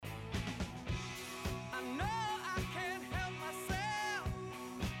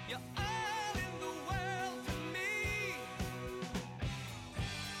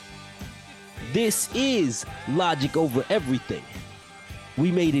This is Logic Over Everything.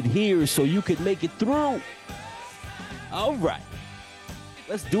 We made it here so you could make it through. All right.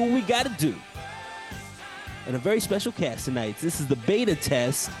 Let's do what we got to do. And a very special cast tonight. This is the beta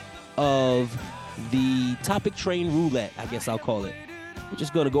test of the topic train roulette, I guess I'll call it. We're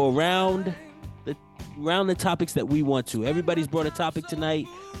just going to go around the topics that we want to. Everybody's brought a topic tonight.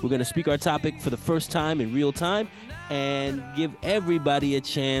 We're going to speak our topic for the first time in real time and give everybody a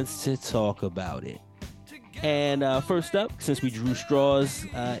chance to talk about it. And first up, since we drew straws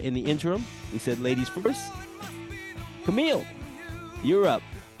in the interim, we said ladies first. Camille, you're up.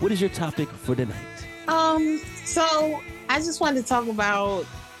 What is your topic for tonight? So I just wanted to talk about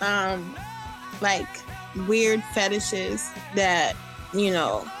like weird fetishes that, you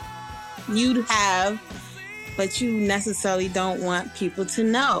know, you'd have, but you necessarily don't want people to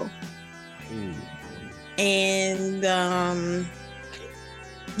know. And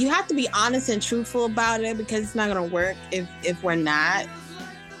you have to be honest and truthful about it because it's not going to work if we're not.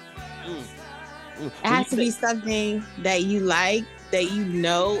 It has to be something that you like, that you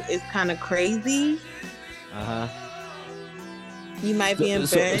know is kind of crazy. You might be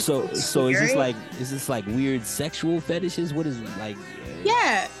embarrassed. So is this like weird sexual fetishes? What is it like?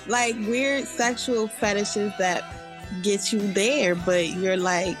 Yeah, like weird sexual fetishes that get you there, but you're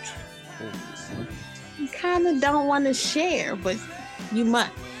like, you kind of don't want to share, but you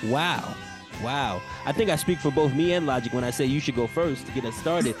must. Wow. I think I speak for both me and Logic when I say you should go first to get us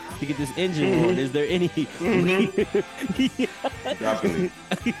started, to get this engine on. Is there any? Definitely.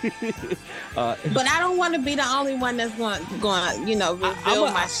 But I don't want to be the only one that's going, you know,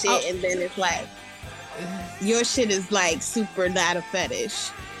 reveal my shit, and then it's like your shit is like super not a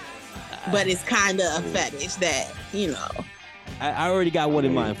fetish, but it's kind of a fetish that, you know. I already got one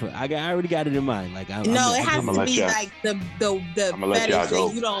in mind. I already got it in mind. Like, it has to be like the fetish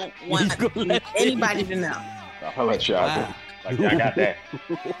that you don't want anybody to know. I'll let y'all go. Like, yeah, I got that.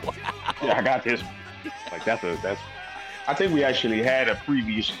 Yeah, I got this. Like, that's. I think we actually had a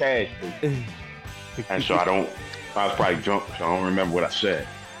previous cast, and so I was probably drunk, so I don't remember what I said.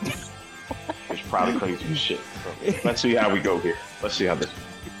 It's probably crazy as shit. So let's see how we go here. Let's see how this.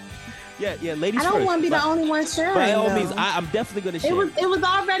 Yeah, ladies first. I don't want to be the only one sharing. By all means, I'm definitely going to share. It was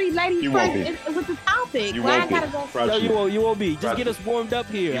already ladies first. It was the topic. Why I gotta go? No, you won't be. Just get us warmed up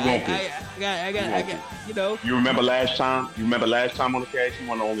here. I got, you know. You remember last time? On the cast, you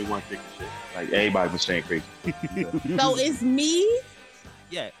were the only one kicking shit. Like, everybody was saying crazy. So it's me,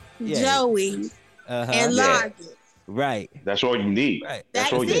 Joey, and Logic. Right. That's all you need. Right.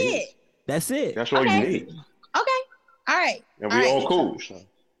 That's all you need. That's it. That's all you need. Okay. All right. And we all cool. So.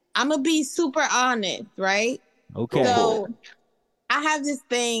 I'm going to be super honest, right? Okay. So I have this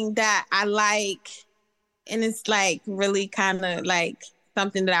thing that I like, and it's like really kind of like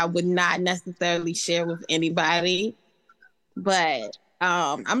something that I would not necessarily share with anybody. But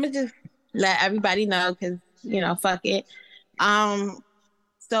I'm going to just let everybody know because, you know, fuck it.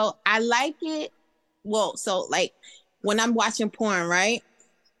 So I like it. Well, so like when I'm watching porn, right?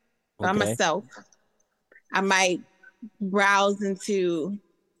 By myself, I might browse into...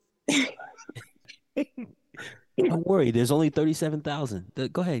 Don't worry, there's only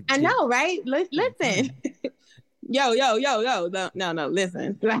 37,000. Go ahead. I know, right? Listen. Yo. No,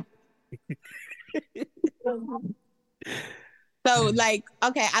 listen. So, like,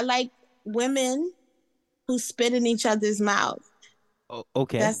 okay, I like women who spit in each other's mouths. Oh,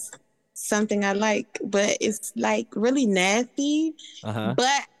 okay. That's something I like, but it's like really nasty.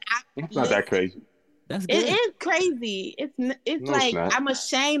 But it's not that crazy. That's good. It is crazy. It's like I'm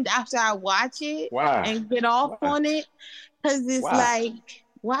ashamed after I watch it and get off on it because it's like,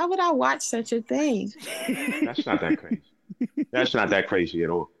 why would I watch such a thing? That's not that crazy. That's not that crazy at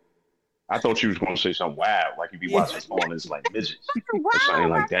all. I thought you was going to say something wild, like you be watching porn as like midgets or something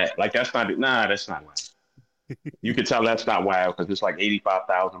like that. Like that's not wild. You can tell that's not wild because it's like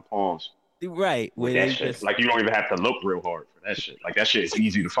 85,000 porns. Right. With that shit. Like you don't even have to look real hard for that shit. Like that shit is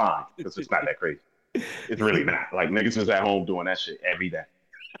easy to find because it's not that crazy. It's really not. Like niggas is at home doing that shit every day.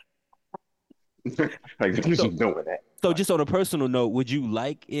 Like niggas is doing that. So just on a personal note, would you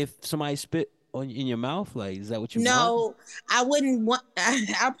like if somebody spit in your mouth? Like, is that what you want? No, I wouldn't want.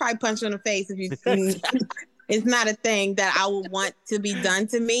 I'll probably punch you in the face if you. It's not a thing that I would want to be done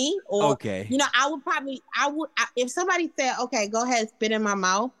to me. Or, you know, I would if somebody said, okay, go ahead, spit in my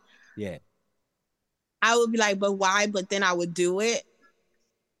mouth. Yeah. I would be like, but why? But then I would do it.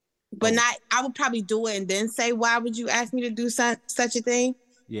 But I would probably do it and then say, why would you ask me to do such a thing?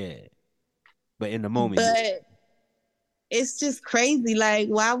 Yeah. But in the moment. But it's just crazy. Like,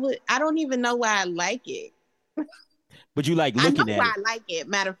 I don't even know why I like it. But you like I know looking at why it. I like it.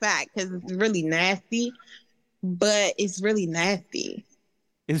 Matter of fact, because it's really nasty, but it's really nasty.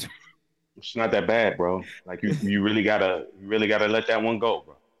 It's It's not that bad, bro. Like you really gotta let that one go,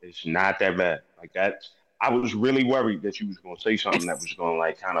 bro. It's not that bad. Like that. I was really worried that you was gonna say something that was gonna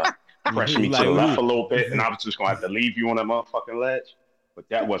like kind of press me to like the left a little bit, and I was just gonna have to leave you on that motherfucking ledge. But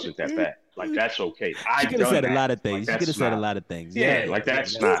that wasn't that bad. Like that's okay. she I've could have done said a that. lot of Like things. She could have that's said a not. lot of things. Yeah, Yeah, like yeah,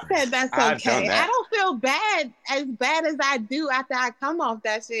 that's that's He not. fine. said that's I've done okay. I that. don't feel bad as I do after I come off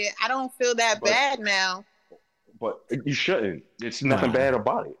that shit. I don't feel that But bad now. but you shouldn't. It's nothing Nah. bad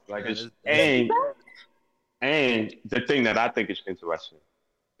about it. Like Nah, it's that's and the thing that I think is interesting,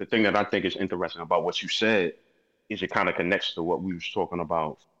 the thing that I think is interesting about what you said is it kind of connects to what we was talking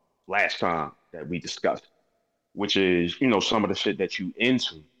about last time that we discussed, which is, some of the shit that you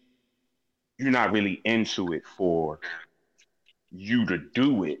into, you're not really into it for you to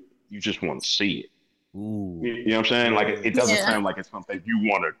do it. You just want to see it. ooh. You know what I'm saying? Like it doesn't Yeah. sound like it's something you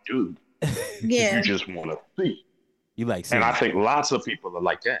want to do. You Yeah. just want to see. You like And seeing I it. think lots of people are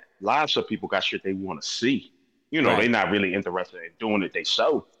like that. Lots of people got shit they want to see. They're Right. not really interested in doing it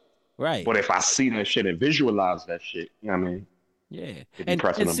themselves. Right. But if I see that shit and visualize that shit, you know what I mean? Yeah. They be And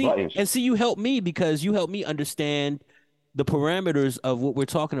pressing and them see buttons. and see you help me because you help me understand the parameters of what we're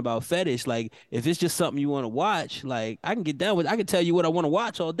talking about fetish. Like if it's just something you want to watch, like I can get down with I can tell you what I want to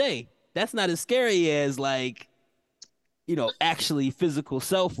watch all day. That's not as scary as like, actually physical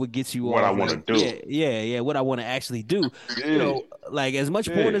self what gets you What I off. want to Like, yeah, do. yeah, yeah, what I want to actually do. Yeah, Like as much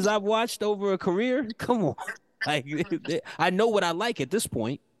porn yeah. as I've watched over a career, come on. Like I know what I like at this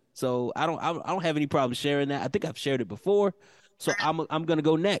point. So I don't have any problem sharing that. I think I've shared it before. So I'm gonna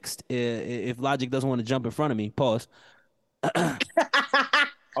go next. If Logic doesn't want to jump in front of me, pause. All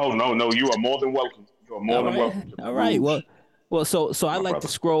Oh no, no, you are more than welcome. You are more than right, welcome to all right. peruse, Well, so I my like to brother.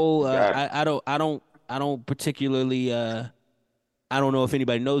 scroll. You got it. I don't particularly. I don't know if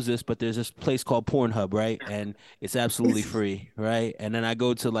anybody knows this, but there's this place called Pornhub, right? And it's absolutely free, right? And then I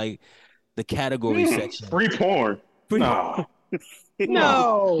go to like the category section. Free porn. Free. No, no,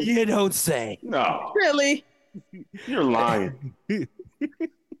 No. You don't say. no. Really? You're lying.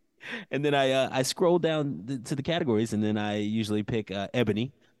 And then I scroll down to the categories, and then I usually pick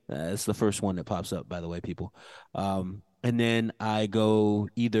ebony. It's the first one that pops up, by the way, people. And then I go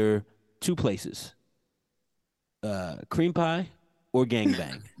either two places, cream pie or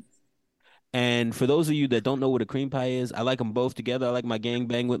gangbang. And for those of you that don't know what a cream pie is, I like them both together. I like my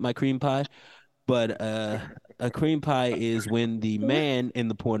gangbang with my cream pie. But a cream pie is when the man in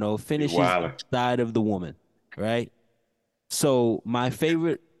the porno You finishes wilding. inside of the woman, right? So my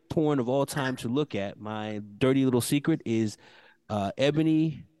favorite porn of all time to look at, my dirty little secret, is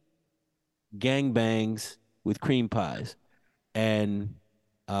ebony gangbangs with cream pies, and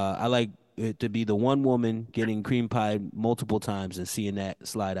I like it to be the one woman getting cream pie multiple times and seeing that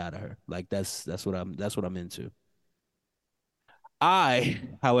slide out of her. Like that's what I'm into. I,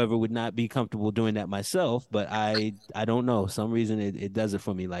 however, would not be comfortable doing that myself, but I don't know. Some reason it does it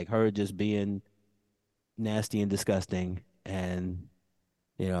for me. Like her just being nasty and disgusting and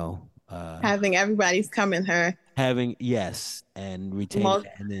you know, Having everybody's coming her. having yes and retaining Mul-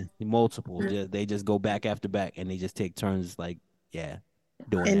 and then multiple. They just go back after back and they just take turns like yeah,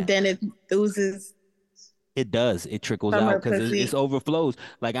 doing and that. then it oozes It does. It trickles from her out because it's pussy. overflows.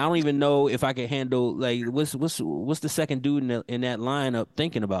 Like I don't even know if I can handle like what's the second dude in that lineup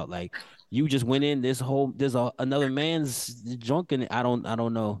thinking about like you just went in another man's junk in it. I don't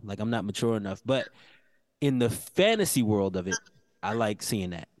know. Like I'm not mature enough. But in the fantasy world of it, I like seeing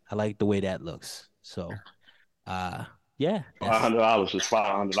that. I like the way that looks. So uh yeah, Five that's hundred dollars is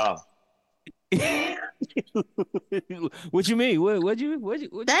 $500. what you mean? What you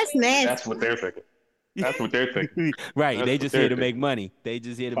That's That's what nasty. they're thinking. That's what they're thinking. mean? Right. That's They what just here they're to make thinking. money. They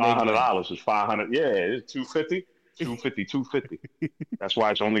just here to Five make hundred money. dollars is 500. Yeah, it's 250. 250, 250. That's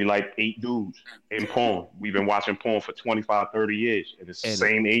why it's only like 8 dudes in porn. We've been watching porn for 25, 30 years, and it's the And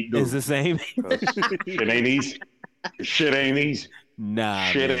same eight it's the dudes. same. Because shit ain't easy. Shit ain't easy. Nah,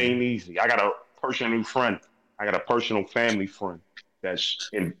 Shit man. ain't easy. I got a personal friend. I got a personal family friend that's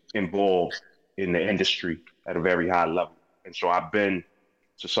involved in the industry at a very high level. And so I've been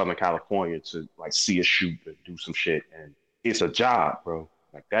to Southern California to like see a shoot and do some shit. And it's a job, bro.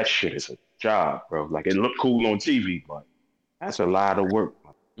 Like that shit is a job, bro. Like it looked cool on TV, but that's a lot of work.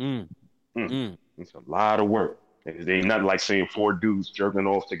 Mm, Mm, mm. it's a lot of work. It ain't nothing like seeing four dudes jerking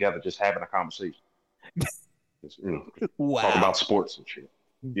off together, just having a conversation. Just, talking Wow. about sports and shit.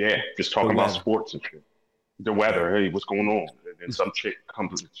 Yeah, just The talking about weather. sports and shit. The weather, hey, what's going on? And then some chick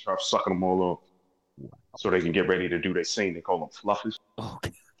comes and starts sucking them all off so they can get ready to do their scene. They call them fluffers. Oh,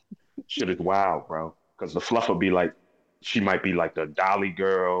 Shit is wild, bro. Because the fluffer be like she might be like the dolly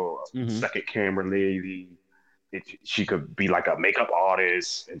girl, Mm-hmm. second camera lady. She could be like a makeup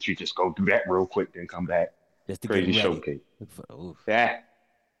artist, and she just go do that real quick, then come back. Just to get Crazy ready. showcase. Oof. Yeah,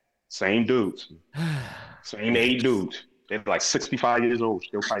 same dudes, same 8 dudes. They're like 65 years old,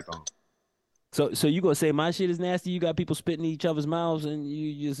 still python. So you gonna say my shit is nasty? You got people spitting in each other's mouths, and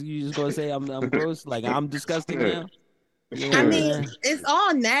you just gonna say I'm gross? Like I'm disgusting now? You know what I I'm mean, saying? it's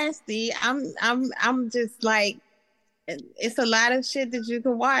all nasty. I'm just like, it's a lot of shit that you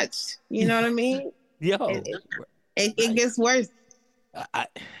can watch. You know what I mean? Yo, It gets worse. I,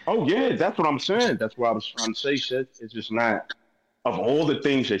 Oh yeah, that's what I'm saying. That's what I was trying to say. Shit, it's just not of all the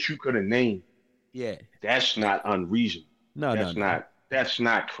things that you could have named. yeah. That's not unreasonable. No, no, That's no. not that's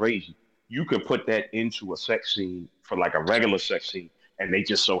not crazy. You could put that into a sex scene for like a regular sex scene, and they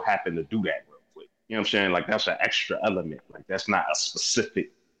just so happen to do that real quick. You know what I'm saying? Like that's an extra element. Like that's not a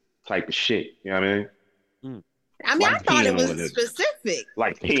specific type of shit. You know what I mean? Mm. I mean, I Like thought it peeing on a was nigga. specific.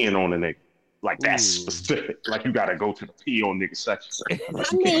 Like peeing on a nigga. Like that's Ooh. specific. Like you gotta go to the pee on nigga section. Like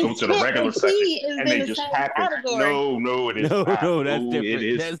I you can't mean, go to the shit regular and section pee is and in they the just same happen. category. No, no, it is No, not. no, that's No, it different.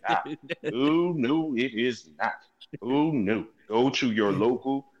 is That's not. different. Oh no, it is not. Oh no. Go to your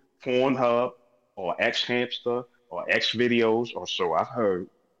local Pornhub or X Hamster or X Videos or so I've heard.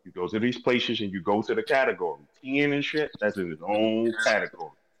 You go to these places and you go to the category. Peeing and shit, that's in its own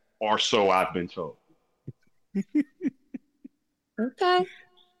category. Or so I've been told. Okay.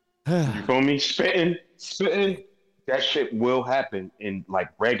 You feel me? Spitting, that shit will happen in like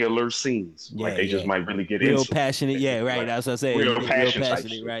regular scenes. Like Yeah, they just yeah. might really get Real into it. passionate. And Yeah, just be right. like That's what I say. You real get real passion type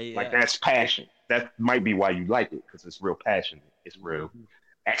passionate, shit. right? Like Yeah. that's passion. That might be why you like it, because it's real passionate. It's real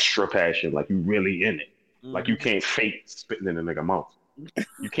extra passion. Like you really in it. Like you Mm-hmm. can't fake spitting in a nigga mouth.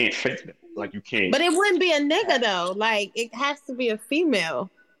 You can't fake that. Like you can't. But it wouldn't be a nigga though. Like it has to be a female.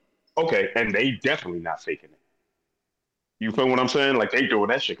 Okay, and they definitely not faking it. You feel what I'm saying? Like they doing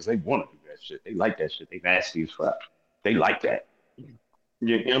that shit because they want to do that shit. They like that shit. They nasty as fuck. They like that.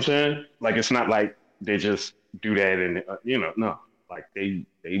 You know what I'm saying? Like it's not like they just do that and no. Like they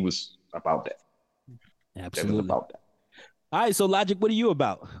was about that. They was Absolutely. about that. All right, so Logic, what are you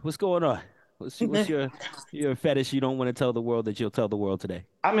about? What's going on? What's your fetish you don't want to tell the world that you'll tell the world today?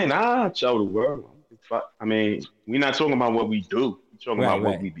 I mean, I tell the world. I mean, we're not talking about what we do. We're talking Right, about what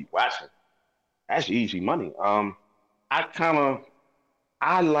right. we be watching. That's easy money. I kind of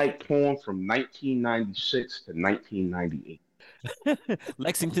I like porn from 1996 to 1998.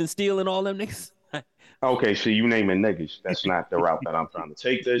 Lexington Steel and all them niggas. Okay, so you naming niggas. That's not the route that I'm trying to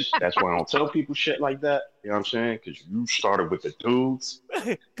take this. That's why I don't tell people shit like that. You know what I'm saying? Because you started with the dudes.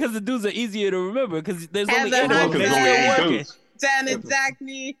 Because the dudes are easier to remember because there's only Heather eight of them. Because They there's only still 8 Hunter, working. dudes. Janet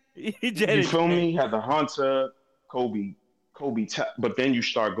Jackney. You Janet feel Jack- me? Had the Hunter, Kobe, but then you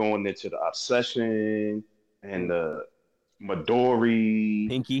start going into the Obsession and the Midori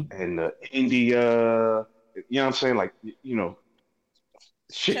Pinky. and the India. You know what I'm saying? Like,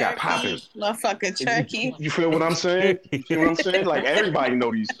 shit got popping. Turkey. Motherfucker turkey. You feel what I'm saying? You see what I'm saying? Like everybody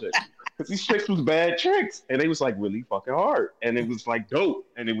know these chicks. Because these chicks was bad chicks. And they was like really fucking hard. And it was like dope.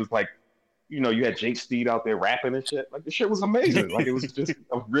 And it was like, you had Jake Steed out there rapping and shit. Like the shit was amazing. Like it was just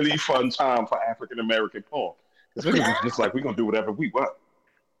a really fun time for African American porn. Because it was just like, we're gonna do whatever we want.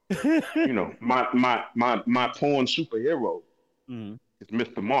 My porn superhero Mhm. is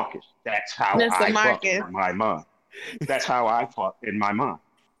Mr. Marcus. That's how Mr. I fuck Marcus. in my mind. That's how I fuck in my mind.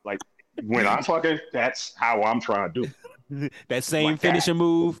 Like when I'm fucking, that's how I'm trying to do. That same Like finishing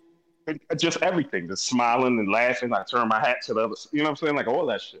move. Just everything, the smiling and laughing. I turn my hat to the other. You know what I'm saying? Like all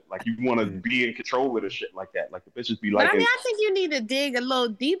that shit. Like you want to be in control of the shit like that. Like the bitches be But like, I mean, I think you need to dig a little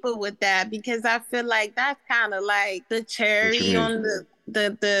deeper with that because I feel like that's kind of like the cherry on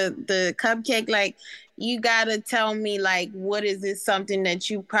the cupcake. Like you gotta tell me like what is it something that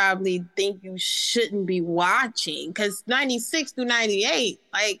you probably think you shouldn't be watching? Because 96 through 98,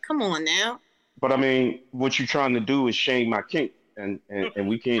 like come on now. but I mean, what you trying to do is shame my kink, and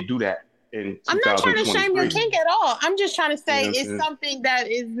we can't do that in I'm not trying to shame your 2023. kink at all. I'm just trying to say You know what I'm it's saying? something that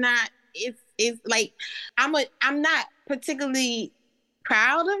is not. It's like I'm not particularly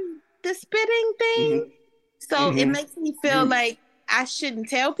proud of the spitting thing, Mhm. so it Mhm. makes me feel like I shouldn't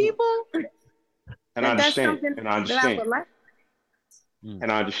tell people And I that that's understand, something and I that I understand, would like.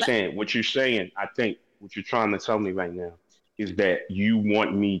 and I understand what you're saying. I think what you're trying to tell me right now is that you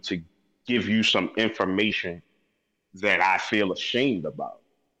want me to give you some information that I feel ashamed about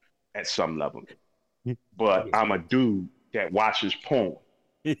at some level. But I'm a dude that watches porn.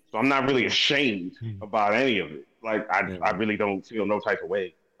 So I'm not really ashamed about any of it. Like I really don't feel no type of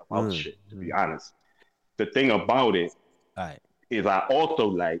way about the shit, to be honest. The thing about it All right. is I also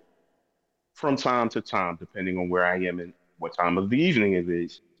like from time to time, depending on where I am and what time of the evening it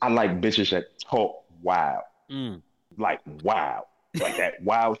is, I like bitches that talk wild. Like wild. Like that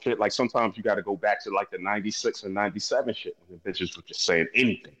wild shit. Like sometimes you got to go back to like the 96 and 97 shit when the bitches were just saying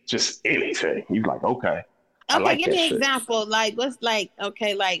anything. Just anything. You like, okay. I Okay, like give that me an shit. example. Like, what's like,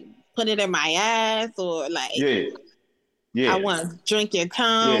 okay, like put it in my ass or like, Yeah. Yeah. I want to drink your Yeah.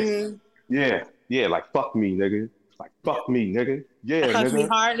 tongue. Yeah. Yeah. Like, fuck me, nigga. Like, fuck me, nigga. Yeah, Touch me nigga.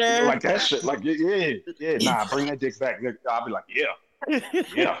 harder. Like that shit. Like, yeah. Yeah. Nah, bring that dick back, nigga. I'll be like, yeah.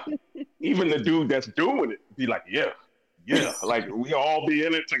 Yeah. Even the dude that's doing it be like, yeah. Yeah. Like, we all be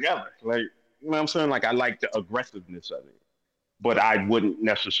in it together. Like, you know what I'm saying? Like, I like the aggressiveness of it. But I wouldn't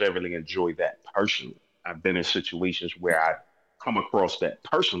necessarily enjoy that personally. I've been in situations where I come across that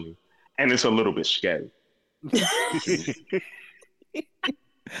personally, and it's a little bit scary.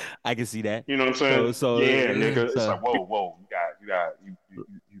 I can see that. You know what I'm saying? Yeah, nigga. It's So like, whoa, you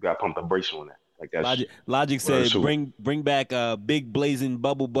got to pump the brakes on that. Like that's Logic said, bring back Big Blazing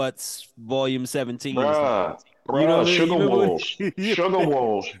Bubble Butts Volume 17. You know what I mean? Sugar Walls, Sugar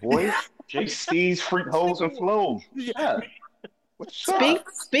Walls, boy. JC's Freak Holes and Flows. What's up?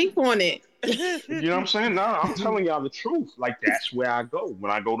 Speak on it. You know what I'm saying? No, I'm telling y'all the truth. Like that's where I go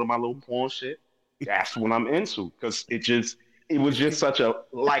when I go to my little porn shit. That's what I'm into because it was just such a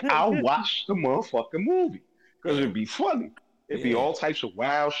like I'll watch the motherfucking movie because it'd be funny. It'd be all types of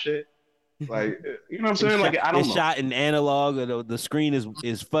wild shit. Like you know what I'm saying? Like I don't know. It's shot in analog. The screen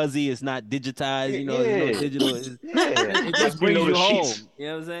is fuzzy. It's not digitized. You know digital. It just brings you home. Sheets, you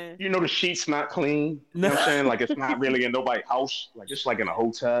know what I'm saying? You know the sheets not clean. You know what I'm saying? Like it's not really in nobody's house. Like it's like in a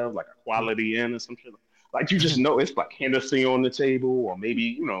hotel, like a Quality Inn or some shit. Like you just know it's like Hennessy on the table, or maybe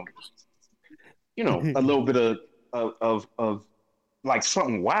you know a little bit of like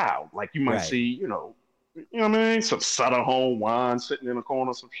something wild. Like you might see you know what I mean? Some Sutter Home wine sitting in a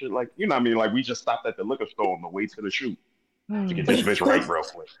corner, some shit like, you know what I mean? Like, we just stopped at the liquor store on the way to the shoot to get this bitch right real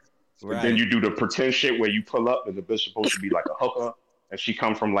quick. Right. And then you do the pretend shit where you pull up and the bitch supposed to be like a hooker and she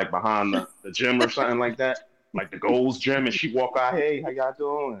come from like behind the gym or something like that, like the Gold's Gym, and she walk out, hey, how y'all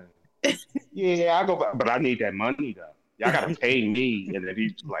doing? Yeah, I go back, but I need that money though. Y'all gotta pay me. And then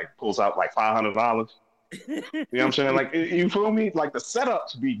he like pulls out like $500. You know what I'm saying? Like, you feel me? Like the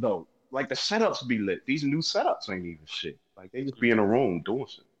setups be dope. Like the setups be lit. These new setups ain't even shit. Like they just be in a room doing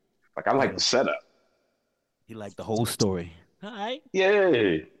shit. Like I like the setup. You like the whole story. All right.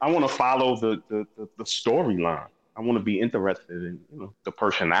 Yeah. I want to follow the storyline. I want to be interested in the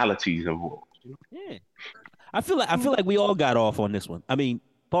personalities involved. Yeah. I feel like we all got off on this one. I mean,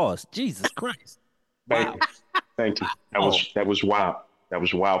 pause. Jesus Christ. Wow. Thank you. That was wild. That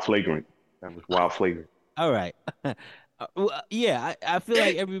was wild flagrant. All right. Yeah, I feel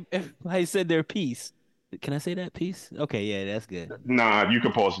like everybody said their piece. Can I say that piece? Okay, yeah, that's good. Nah, you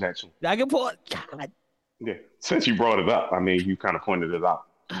can pause that too. I can pause. God. Yeah, since you brought it up, I mean, you kind of pointed it out.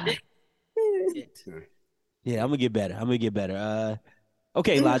 Yeah, I'm gonna get better.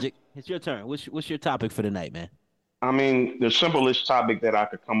 Okay, Logic, it's your turn. What's your topic for the night, man? I mean, the simplest topic that I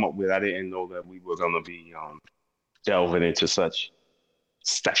could come up with. I didn't know that we were gonna be delving into such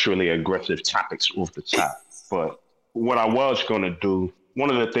sexually aggressive topics off the top, but. What I was going to do, one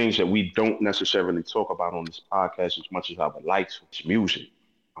of the things that we don't necessarily talk about on this podcast as much as I would like to, is music.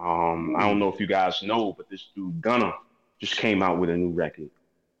 I don't know if you guys know, but this dude Gunna just came out with a new record.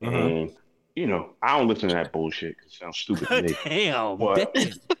 And, I don't listen to that bullshit because it sounds stupid to me. Damn. But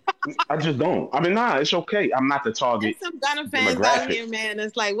I just don't. I mean, it's okay. I'm not the target. There's some Gunna fans out here, man.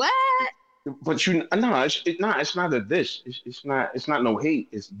 It's like, what? But it's not a diss. It's not no hate.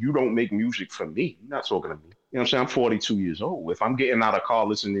 It's you don't make music for me. You're not talking to me. You know what I'm saying? I'm 42 years old. If I'm getting out of car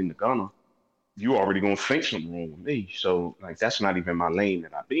listening to Gunna, you already gonna think something wrong with me. So like that's not even my lane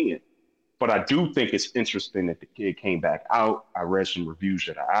that I be in. But I do think it's interesting that the kid came back out. I read some reviews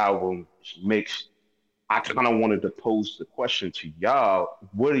of the album. It's mixed. I kind of wanted to pose the question to y'all.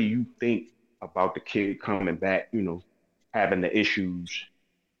 What do you think about the kid coming back, having the issues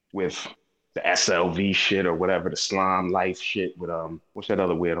with the SLV shit or whatever, the slime life shit with what's that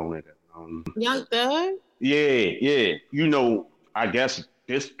other weird on it? Young Thug? Yeah. I guess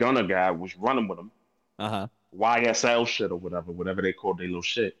this Gunna guy was running with him. YSL shit or whatever they called their little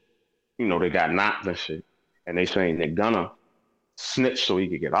shit. They got knocked and shit. And they saying that Gunna snitched so he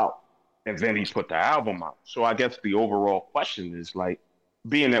could get out. And then he put the album out. So I guess the overall question is like,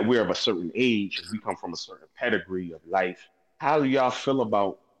 being that we're of a certain age and we come from a certain pedigree of life, how do y'all feel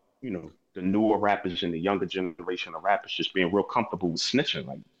about, the newer rappers and the younger generation of rappers just being real comfortable with snitching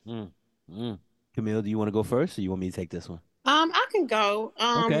like Camille, do you want to go first or you want me to take this one? I can go.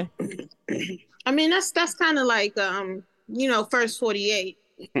 Okay. I mean that's kind of like first 48.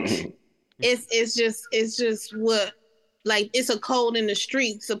 it's just what, like, it's a code in the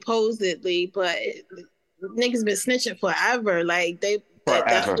street supposedly, but niggas been snitching forever. Like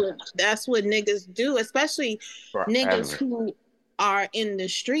that's what niggas do, especially niggas who are in the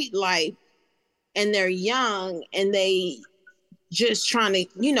street life and they're young and they just trying to,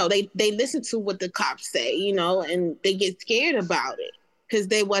 they listen to what the cops say, and they get scared about it because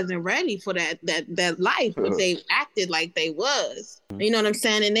they wasn't ready for that life, but they acted like they was. You know what I'm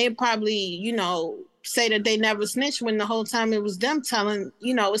saying? And they probably, say that they never snitched when the whole time it was them telling,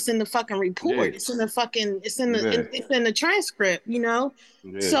 it's in the fucking report. Yeah. It's in the transcript, Yeah.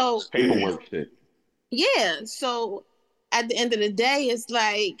 So paperwork shit. Yeah. So at the end of the day, it's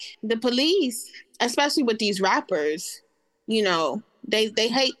like the police, especially with these rappers, they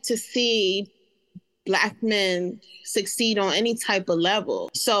hate to see Black men succeed on any type of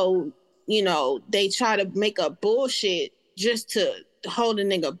level. So, they try to make up bullshit just to hold a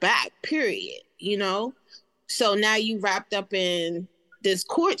nigga back, period, So now you wrapped up in this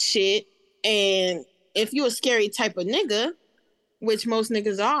court shit, and if you're a scary type of nigga, which most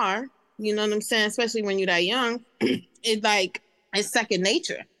niggas are, you know what I'm saying? Especially when you're that young, it's second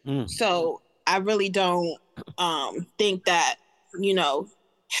nature. So I really don't think that,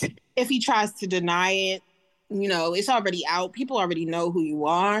 if he tries to deny it, it's already out. People already know who you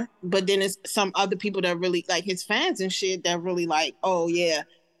are. But then it's some other people that really, like his fans and shit, that really like, oh yeah,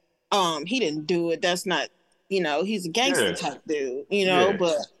 he didn't do it. That's not, he's a gangster type dude,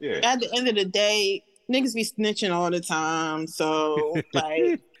 but at the end of the day, niggas be snitching all the time. So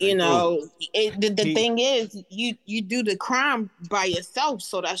like, the thing is, you do the crime by yourself,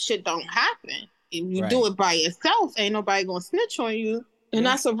 so that shit don't happen. If you do it by yourself, ain't nobody gonna snitch on you. And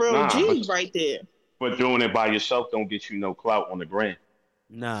that's a real G right there. But doing it by yourself don't get you no clout on the gram.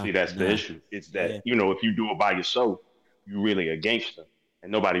 See, that's the issue. It's that, if you do it by yourself, you really a gangster.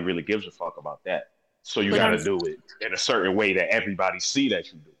 And nobody really gives a fuck about that. So you got to do it in a certain way that everybody see that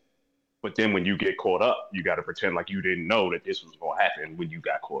you do. But then when you get caught up, you got to pretend like you didn't know that this was going to happen when you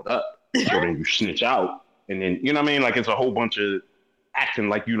got caught up. So then you snitch out. And then, you know what I mean? Like, it's a whole bunch of acting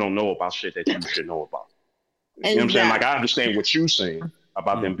like you don't know about shit that you should know about. You know what I'm saying? Like, I understand what you're saying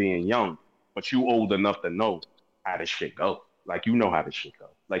about them being young, but you old enough to know how this shit go. Like, you know how this shit go.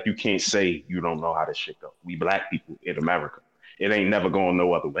 Like, you can't say you don't know how this shit go. We Black people in America. It ain't never going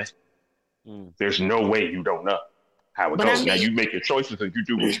no other way. There's no way you don't know how it goes. I mean, now, you make your choices and you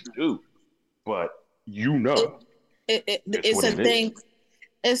do what you do, but it's a thing.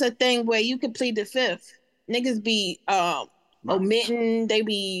 It's a thing where you can plead the fifth. Niggas be omitting. They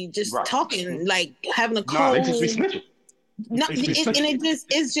be just talking, like having a cold. They just be snitching. No,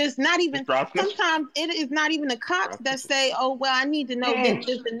 it's just not even. Sometimes it is not even the cops that say, "Oh well, I need to know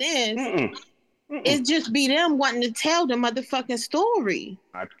this, and this." It just be them wanting to tell the motherfucking story.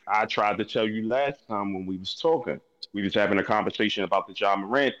 I tried to tell you last time when we was talking. We was having a conversation about the John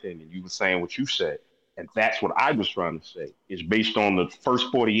Moran thing, and you were saying what you said. And that's what I was trying to say. It's based on the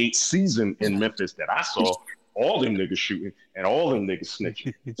first 48 season in Memphis that I saw. All them niggas shooting and all them niggas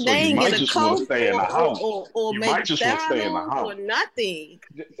snitching. So you might just want to stay in the house. Or you might just want to stay in the house. Or nothing.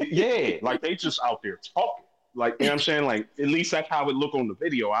 Yeah, like they just out there talking. Like, you know what I'm saying? Like, at least that's how it look on the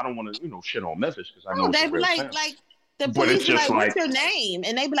video. I don't want to, shit on Memphis because I know they be like the police be like, what's your name?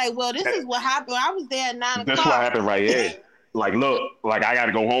 And they be like, well, this is what happened. I was there at 9 o'clock. That's what happened right here. Like, look, like I got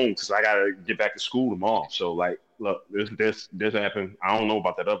to go home because I got to get back to school tomorrow. So, like, look, this happened. I don't know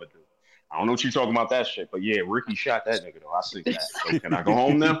about that other dude. I don't know what you're talking about that shit, but yeah, Ricky shot that nigga though. I see that. So can I go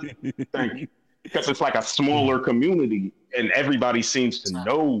home now? Thank you. Because it's like a smaller community, and everybody seems to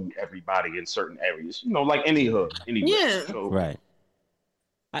know everybody in certain areas. Like any hood, anywhere. Yeah. So, right.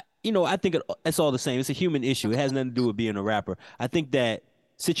 I think it's all the same. It's a human issue. It has nothing to do with being a rapper. I think that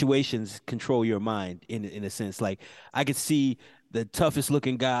situations control your mind in a sense. Like, I could see the toughest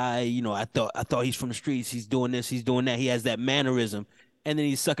looking guy. I thought he's from the streets. He's doing this. He's doing that. He has that mannerism. And then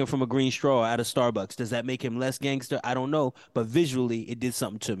he's sucking from a green straw out of Starbucks. Does that make him less gangster? I don't know. But visually, it did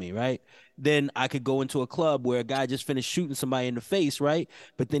something to me, right? Then I could go into a club where a guy just finished shooting somebody in the face, right?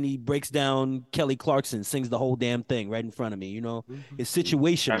 But then he breaks down Kelly Clarkson, sings the whole damn thing right in front of me, It's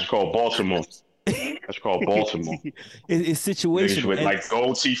situational. That's called Baltimore. That's called Baltimore. It's situational. With like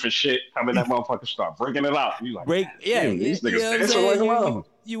gold teeth and shit, coming that motherfucker start breaking it out. You like, these niggas dancing like around.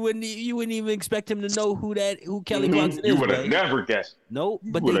 You wouldn't even expect him to know who Kelly Clarkson is. You would have never guessed. Nope,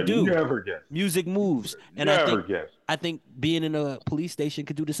 but they do. Never guessed. Music moves, and I think being in a police station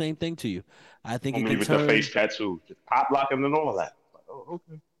could do the same thing to you. I think it could with the face tattoo, just pop locking and all that. Like, oh,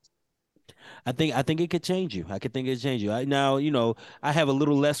 okay. I think it could change you. I could think it could change you. Now, I have a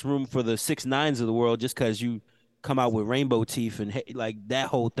little less room for the 6ix9ines of the world just because you come out with rainbow teeth and like that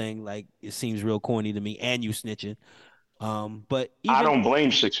whole thing, like it seems real corny to me. And you snitching. But I even don't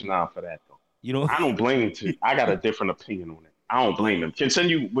blame 6ix9ine for that though. you know, I don't blame him. I got a different opinion on it. I don't blame him.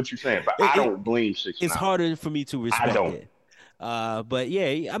 Continue what you're saying, but it, I it don't blame six it's nine. harder for me to I respect don't. it. But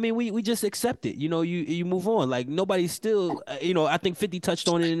yeah, I mean, we just accept it. You know, you move on. Like nobody's still, you know, I think 50 touched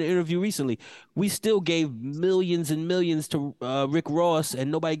on it in an interview recently. We still gave millions and millions to Rick Ross,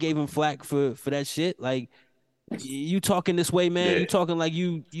 and nobody gave him flack for that shit. Like you talking this way, man. Yeah, You talking like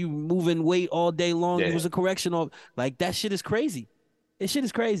you moving weight all day long. You yeah. was a correctional. Like that shit is crazy. That shit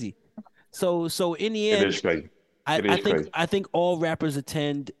is crazy. So in the It end, is crazy. I, It I is think crazy. I think all rappers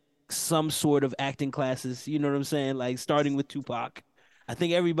attend some sort of acting classes. You know what I'm saying? Like starting with Tupac. I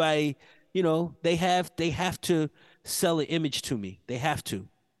think everybody, you know, they have to sell an image to me. They have to.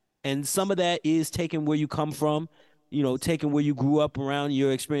 And some of that is taking where you come from, you know, taking where you grew up around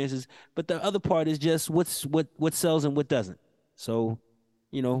your experiences. But the other part is just what sells and what doesn't. So,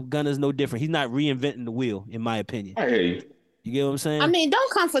 you know, Gunna's no different. He's not reinventing the wheel, in my opinion. I hear you. You get what I'm I saying? mean,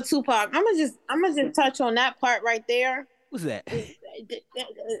 don't come for Tupac. I'm gonna just touch on that part right there. What's that?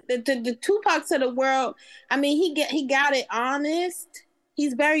 The Tupacs of the world. I mean, he got it honest.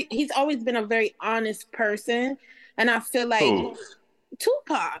 He's always been a very honest person, and I feel like Who?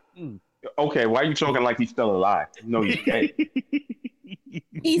 Tupac. Okay, why are you talking like he's still alive? No, he's dead. He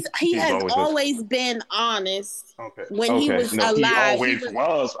He's has always this. always been honest. Okay. When he Okay. was No, he alive, always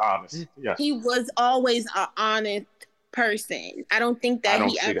was honest. Yes. he was always an honest person. I don't think I that don't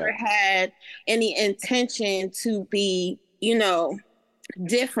he see ever that. had any intention to be,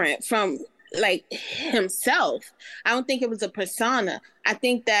 different from like himself. I don't think it was a persona. I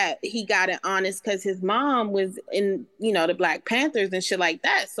think that he got it honest because his mom was in, the Black Panthers and shit like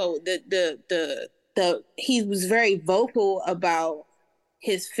that. So the he was very vocal about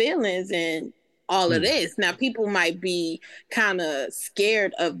his feelings and all of this. Now people might be kind of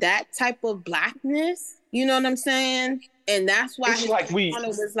scared of that type of blackness. You know what I'm saying? And that's why It's his like persona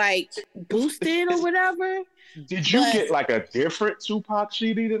was like boosted or whatever. Did you But get like a different Tupac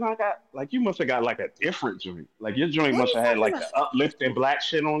CD than I got? Like you must have got like a different joint. Like your joint what are must you have had talking like about? the uplifting black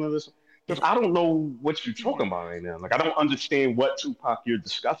shit on it. Because I don't know what you're talking about right now. Like I don't understand what Tupac you're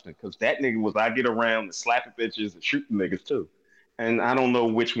discussing. Because that nigga was I get around and slapping bitches and shooting niggas too. And I don't know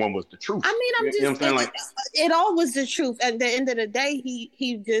which one was the truth. I mean, You know what I'm saying? Like it all was the truth. At the end of the day,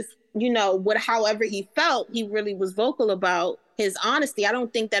 he just, however he felt, he really was vocal about his honesty. I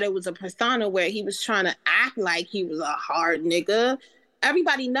don't think that it was a persona where he was trying to act like he was a hard nigga.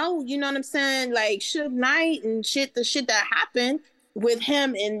 Everybody know, you know what I'm saying? Like Suge Knight and shit, the shit that happened with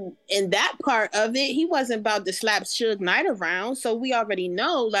him in that part of it, he wasn't about to slap Suge Knight around. So we already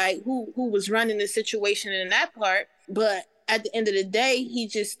know like who was running the situation in that part. But at the end of the day, he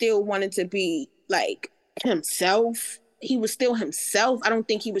just still wanted to be like himself. He was still himself. I don't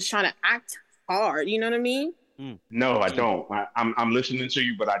think he was trying to act hard. You know what I mean? no, I don't. I'm listening to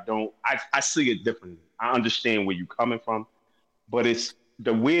you, but I don't. I see it differently. I understand where you're coming from, but it's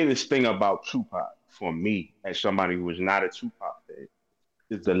the weirdest thing about Tupac for me, as somebody who is not a Tupac fan,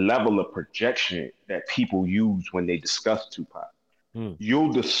 is the level of projection that people use when they discuss Tupac.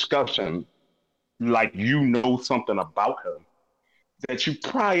 You'll discuss him like you know something about him that you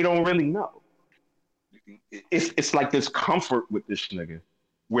probably don't really know. It's like this comfort with this nigga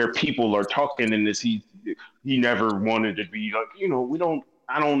where people are talking in this he never wanted to be like we don't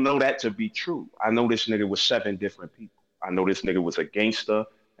I don't know that to be true. I know this nigga was 7 different people. I know this nigga was a gangster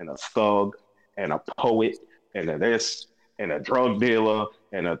and a thug and a poet and a this and a drug dealer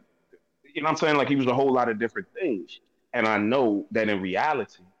and a what I'm saying, like he was a whole lot of different things. And I know that in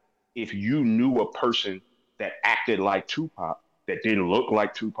reality, if you knew a person that acted like Tupac, that didn't look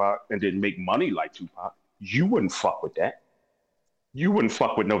like Tupac and didn't make money like Tupac, you wouldn't fuck with that. You wouldn't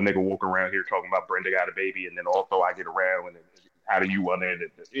fuck with no nigga walking around here talking about Brenda got a baby and then also I get around and how do you want it?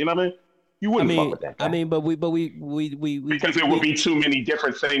 You know what I mean? You wouldn't fuck with that guy. I mean, but we because it would be too many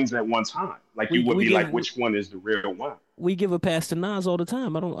different things at one time. Like you would be like, which one is the real one? We give a pass to Nas all the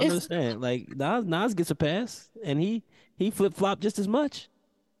time. I don't understand. Like Nas gets a pass, and he flip flop just as much.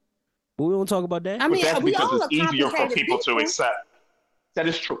 But we won't talk about that. I mean, but that's we because all it's easier for complicated people to accept. That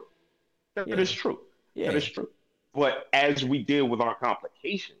is true. That is true. Yeah. That is true. But as we deal with our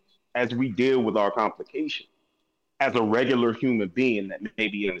complications, as a regular human being that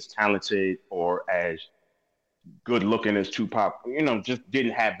maybe isn't as talented or as good looking as Tupac, just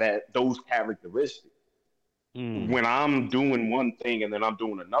didn't have those characteristics. When I'm doing one thing and then I'm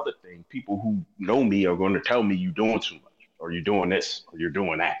doing another thing, people who know me are going to tell me you're doing too much, or you're doing this, or you're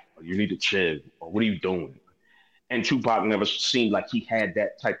doing that, or you need to chill, or what are you doing? And Tupac never seemed like he had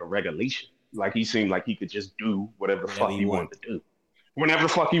that type of regulation. Like he seemed like he could just do whatever the Whatever fuck he he want. wanted to do. Whenever the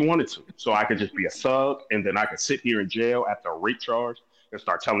fuck he wanted to. So I could just be a thug and then I could sit here in jail after a rape charge and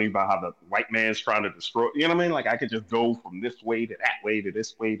start telling you about how the white man's trying to destroy, you know what I mean? Like I could just go from this way to that way to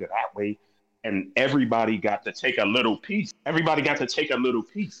this way to that way. And everybody got to take a little piece. Everybody got to take a little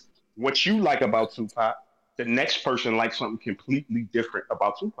piece. What you like about Tupac, the next person likes something completely different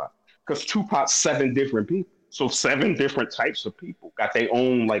about Tupac. Because Tupac's 7 different people. So 7 different types of people got their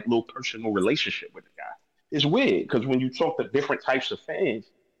own like little personal relationship with the guy. It's weird because when you talk to different types of fans,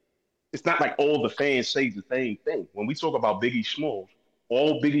 it's not like all the fans say the same thing. When we talk about Biggie Smalls,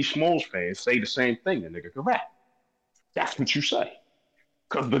 all Biggie Smalls fans say the same thing. The nigga can rap. That's what you say.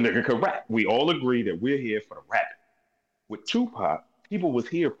 Because the nigga can rap. We all agree that we're here for the rapping. With Tupac, people was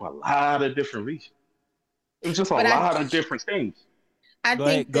here for a lot of different reasons. It was just a lot of different things. I Go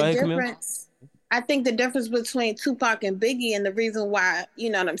think ahead, the Camille. difference. I think the difference between Tupac and Biggie, and the reason why, you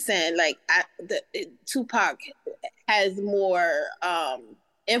know what I'm saying, like Tupac has more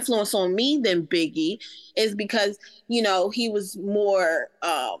influence on me than Biggie, is because, you know, he was more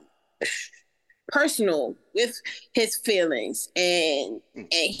personal with his feelings, and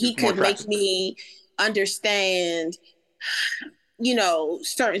he could make me understand, you know,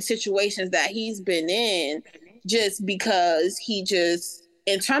 certain situations that he's been in, just because he just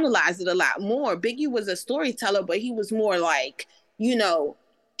internalized it a lot more. Biggie was a storyteller, but he was more like, you know,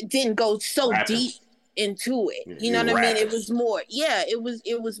 didn't go so deep into it. You know what I mean? It was more,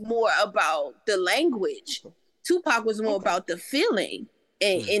 it was more about the language. Tupac was more about the feeling.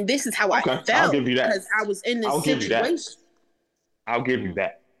 And this is how I felt. I'll give you that. Because I was in this situation. I'll give you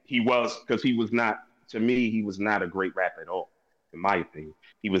that. He was, because he was not, to me, he was not a great rapper at all, in my opinion.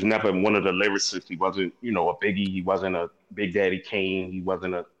 He was never one of the lyricists. He wasn't, you know, a Biggie. He wasn't a Big Daddy Kane. He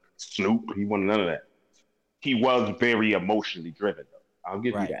wasn't a Snoop. He wasn't none of that. He was very emotionally driven, though. I'll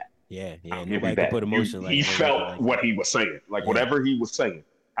give you that. Yeah. Nobody can put emotion like that. He felt what he was saying. Like whatever he was saying,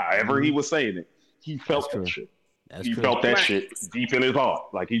 however he was saying it, he felt that shit. He felt that shit deep in his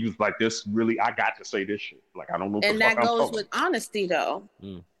heart. Like he was like, this really, I got to say this shit. Like I don't know what the fuck I'm talking. And that goes with honesty, though.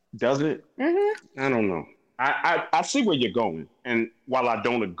 Does it? Mm-hmm. I don't know. I see where you're going. And while I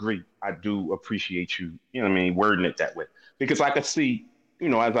don't agree, I do appreciate you, you know what I mean, wording it that way. Because I could see, you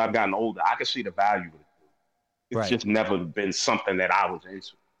know, as I've gotten older, I could see the value of it. It's just never been something that I was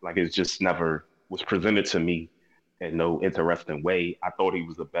into. Like it just never was presented to me in no interesting way. I thought he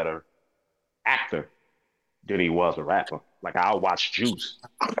was a better actor than he was a rapper. Like I'll watch Juice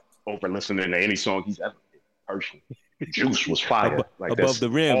over listening to any song he's ever did, personally. Juice was fire. Like above the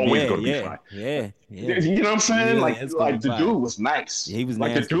rim. Always gonna be fire. Yeah. You know what I'm saying? Like the dude was nice. Yeah, he was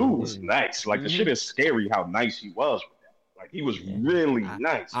like nasty. The dude was nice. Like the shit is scary how nice he was with that. Like he was really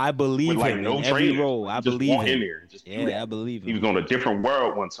nice. I believe with, him in every role. I believe him. In there and just I believe him. He was on a different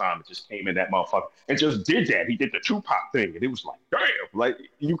world one time and just came in that motherfucker and just did that. He did the Tupac thing and it was like, damn. Like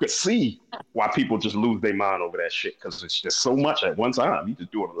you could see why people just lose their mind over that shit because it's just so much at one time. He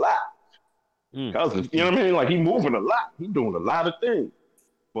just doing a lot. Because you know what I mean? Like he moving a lot. He doing a lot of things.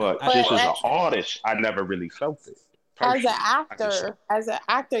 But just as an artist, I never really felt it. As an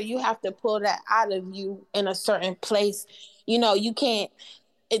actor, you have to pull that out of you in a certain place. You know, you can't.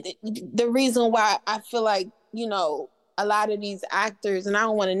 The reason why I feel like, you know, a lot of these actors, and I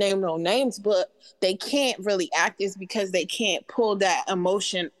don't want to name no names, but they can't really act is because they can't pull that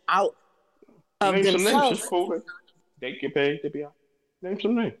emotion out of themselves. Some names, they get paid to be out. Name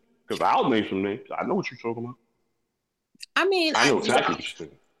some names. Because I'll name some names. I know what you're talking about. I mean, I know exactly what you're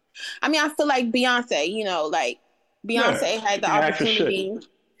saying. I mean, I feel like Beyonce, you know, like Beyonce had the opportunity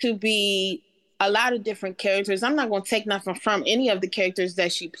to be a lot of different characters. I'm not going to take nothing from any of the characters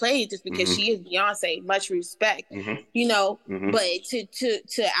that she played just because she is Beyonce. Much respect, you know, but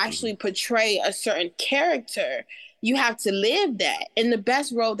to actually portray a certain character, you have to live that. And the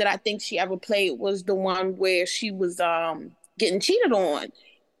best role that I think she ever played was the one where she was getting cheated on.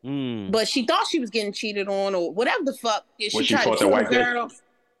 But she thought she was getting cheated on or whatever the fuck. She tried to kill a girl.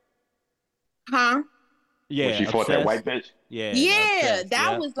 Huh? Yeah. When she fought that white bitch? Yeah.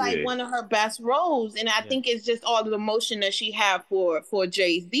 That was like one of her best roles. And I think it's just all the emotion that she had for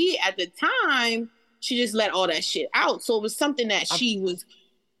Jay-Z at the time. She just let all that shit out. So it was something that she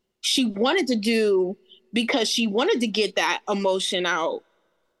wanted to do because she wanted to get that emotion out.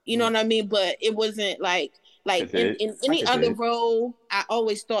 You know what I mean? But it wasn't like in any other role, I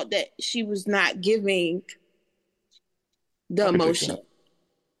always thought that she was not giving the emotion.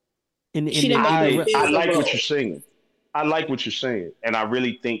 I like what you're saying. I like what you're saying. And I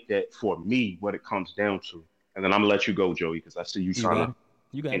really think that for me, what it comes down to, and then I'm going to let you go, Joey, because I see you trying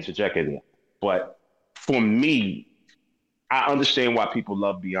to interject in there. But for me, I understand why people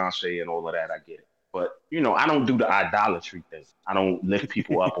love Beyonce and all of that. I get it. But, I don't do the idolatry thing. I don't lift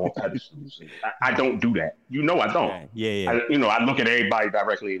people up on pedestals. I don't do that. I don't. Right. Yeah. I look at everybody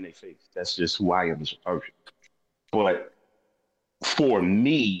directly in their face. That's just who I am as a person. But for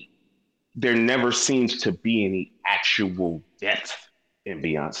me, there never seems to be any actual depth in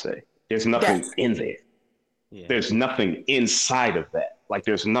Beyonce. There's nothing in there. Yeah. There's nothing inside of that. Like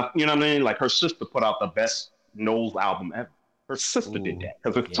there's nothing, you know what I mean? Like her sister put out the best Knowles album ever. Her sister did that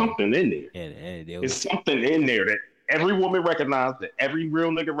because there's something in there. There's something in there that every woman recognized, that every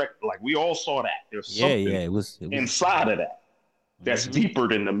real nigga like we all saw that. There's something it was inside of that that's deeper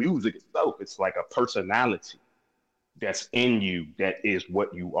than the music itself. It's like a personality that's in you that is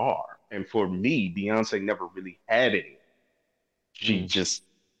what you are. And for me, Beyonce never really had it. She just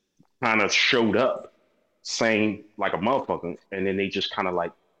kind of showed up saying like a motherfucker, and then they just kind of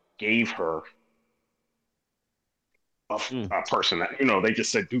like gave her a person that, they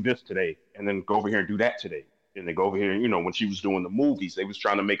just said, do this today, and then go over here and do that today. And then go over here, and, when she was doing the movies, they was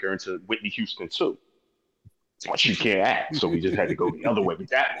trying to make her into Whitney Houston too. But she can't act, so we just had to go the other way with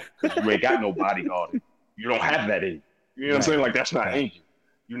that one. Because you ain't got no bodyguard. You don't have that in you. You know what I'm saying? Like, that's not in you.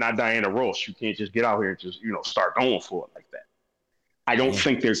 You're not Diana Ross. You can't just get out here and just, start going for it like that. I don't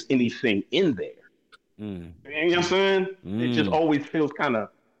think there's anything in there. You know what I'm saying? It just always feels kind of,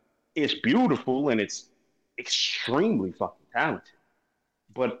 it's beautiful and it's extremely fucking talented.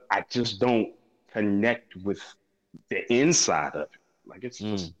 But I just don't connect with the inside of it. Like, it's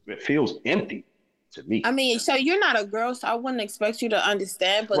just, it feels empty to me. I mean, so you're not a girl, so I wouldn't expect you to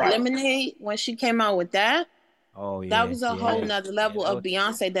understand. But Lemonade, when she came out with that, that was a whole nother level of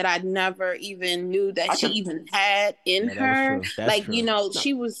Beyonce that I never even knew that she even had in her. Like,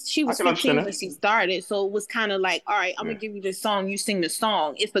 she was 15 when she started, so it was kind of like, all right, I'm gonna give you this song, you sing the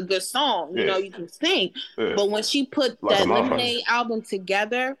song. It's a good song, you can sing. But when she put that Lemonade album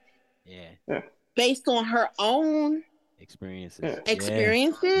together, based on her own experiences,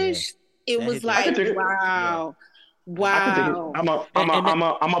 it was like, wow. Wow. I'm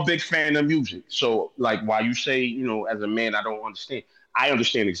a big fan of music. So like while you say, as a man, I don't understand. I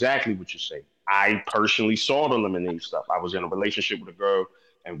understand exactly what you're saying. I personally saw the Lemonade stuff. I was in a relationship with a girl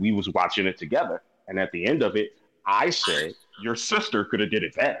and we was watching it together. And at the end of it, I said, your sister could have did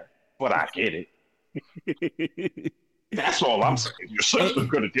it better, but I get it. That's all I'm saying. Your sister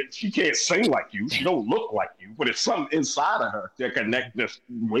could have did. She can't sing like you. She don't look like you. But it's something inside of her that connect this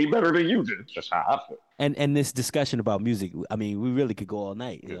way better than you did. That's how I feel. And this discussion about music, I mean, we really could go all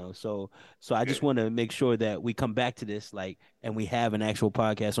night, So I just want to make sure that we come back to this, and we have an actual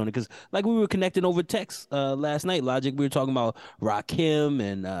podcast on it, because like we were connecting over text last night, Logic. We were talking about Rakim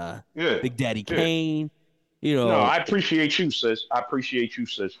and Big Daddy Kane. No, I appreciate you, sis.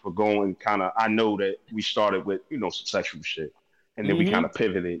 For going kind of. I know that we started with some sexual shit, and then we kind of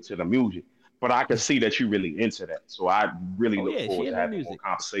pivoted to the music. But I can see that you're really into that, so I really look forward to having more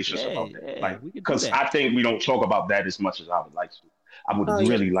conversations about that. Because I think we don't talk about that as much as I would like to. I would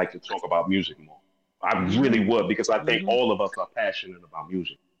really like to talk about music more. I really would, because I think all of us are passionate about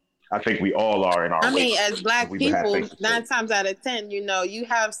music. I think we all are in our I mean, as Black people, 9 times out of 10, you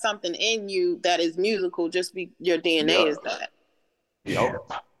have something in you that is musical. Just your DNA is that. Yep.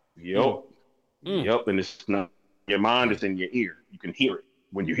 And it's not your mind; is in your ear. You can hear it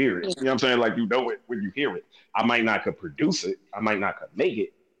when you hear it. You know what I'm saying? Like, you know it when you hear it. I might not could produce it. I might not could make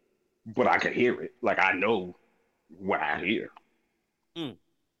it, but I can hear it. Like, I know what I hear.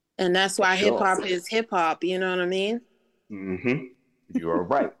 And that's why hip hop is hip hop. You know what I mean? You are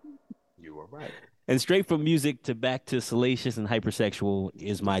right. And straight from music to back to salacious and hypersexual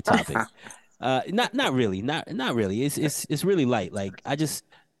is my topic. Not really. It's really light. Like, I just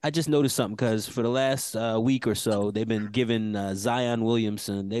noticed something, because for the last week or so, they've been giving Zion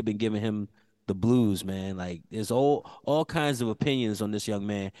Williamson, they've been giving him the blues, man. Like, there's all kinds of opinions on this young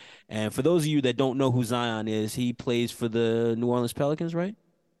man. And for those of you that don't know who Zion is, he plays for the New Orleans Pelicans, right?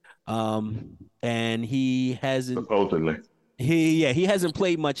 And he hasn't supposedly. He hasn't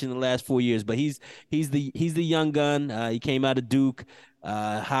played much in the last 4 years, but he's the young gun. He came out of Duke.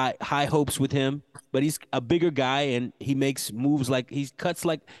 High hopes with him, but he's a bigger guy, and he makes moves like he cuts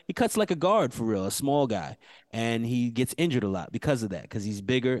like a guard, for real, a small guy, and he gets injured a lot because of that, because he's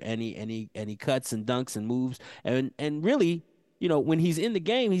bigger, and he cuts and dunks and moves, and really, when he's in the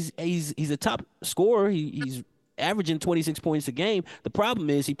game, he's a top scorer. He's averaging 26 points a game. The problem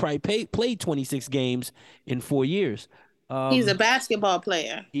is he probably played 26 games in 4 years. He's a basketball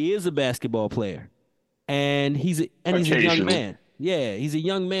player. He is a basketball player, and he's a young man. Yeah, he's a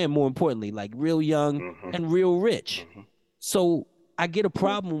young man, more importantly, like real young and real rich. So I get a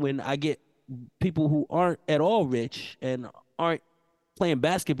problem when I get people who aren't at all rich and aren't playing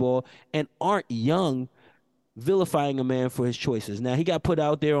basketball and aren't young, vilifying a man for his choices. Now, he got put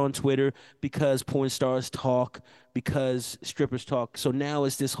out there on Twitter because porn stars talk, because strippers talk. So now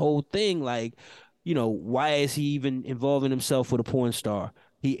it's this whole thing like, why is he even involving himself with a porn star?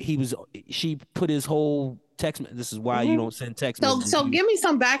 She put his whole text. This is why you don't send text messages. So give me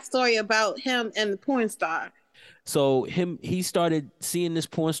some backstory about him and the porn star. So he started seeing this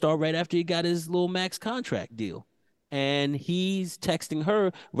porn star right after he got his little max contract deal. And he's texting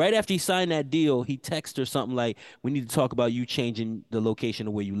her right after he signed that deal. He texts her something like, "We need to talk about you changing the location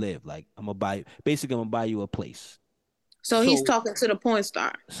of where you live. Like, I'm gonna buy you a place." So he's talking to the porn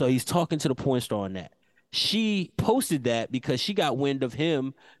star. So he's talking to the porn star on that. She posted that because she got wind of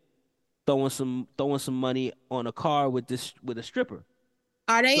him throwing some money on a car with a stripper.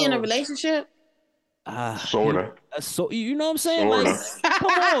 Are they in a relationship? Sorta. So you know what I'm saying? Sorta. Like,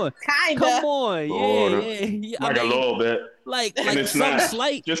 come on, Kinda. come on, Sorta. yeah. Like a little bit. Like it's some not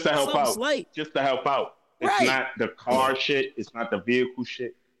slight, just to help out. Just to help out. It's Right. not the car shit. It's not the vehicle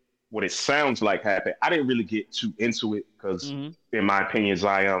shit. What it sounds like happened. I didn't really get too into it because, in my opinion,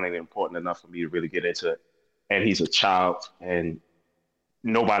 Zion ain't important enough for me to really get into it. And he's a child, and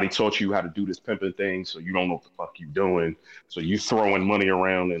nobody taught you how to do this pimping thing, so you don't know what the fuck you doing. So you throwing money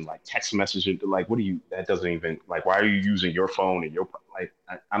around and like text messaging, like, what do you? That doesn't even like. Why are you using your phone and your like?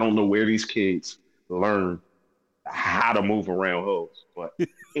 I don't know where these kids learn how to move around hoes, but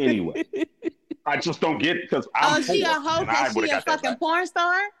anyway, I just don't get it because I'm she a hoe because she a fucking porn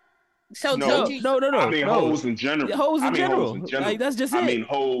star. So no. I mean hoes in general. Yeah, hoes in general. Like that's just it. I mean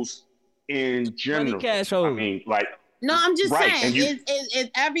hoes in general. Money cash hoes. I mean like. No, I'm just Right, saying, and is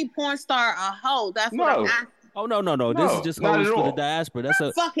every porn star a hoe? That's what I'm asking. Oh no. This is just hoes for the diaspora. That's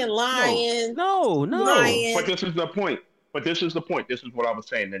a fucking lying. No. Lying. But this is the point. This is what I was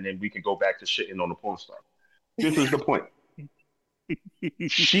saying, and then we can go back to shitting on the porn star. This is the point.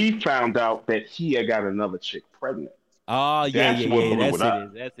 She found out that he had got another chick pregnant. Oh yeah.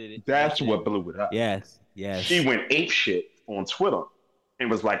 That's what blew it up. Yes. She went ape shit on Twitter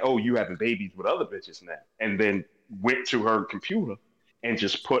and was like, "Oh, you having babies with other bitches now?" And then went to her computer and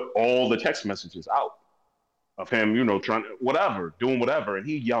just put all the text messages out of him, trying doing whatever. And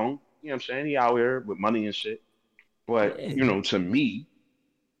he young, you know what I'm saying? He out here with money and shit. But, to me,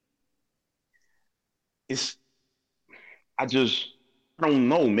 I don't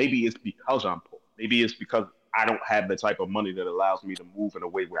know. Maybe it's because I'm poor. Maybe it's because I don't have the type of money that allows me to move in a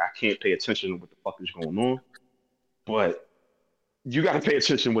way where I can't pay attention to what the fuck is going on. But you got to pay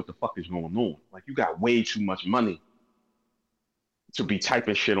attention to what the fuck is going on. Like, you got way too much money to be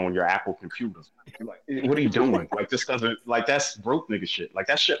typing shit on your Apple computer. Like, what are you doing? Like, this doesn't, like, that's broke nigga shit. Like,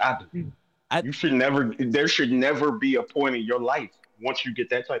 that shit I do. There should never be a point in your life once you get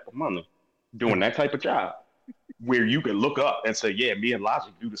that type of money, doing that type of job, where you can look up and say, yeah, me and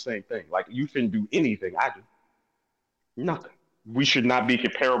Logic do the same thing. Like, you shouldn't do anything I do. Nothing. We should not be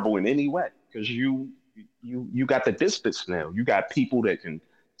comparable in any way because you got the distance now. You got people that can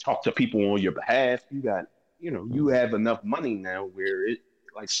talk to people on your behalf. You got, you have enough money now where it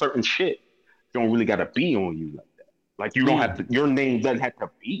like certain shit don't really got to be on you like that. Like you don't have to, your name doesn't have to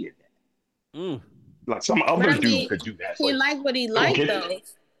be in that. Like some other dude could do that. He like what he liked though.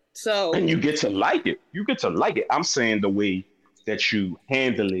 So and you get to like it. You get to like it. I'm saying the way that you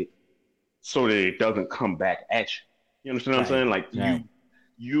handle it so that it doesn't come back at you. You understand what I'm saying? Like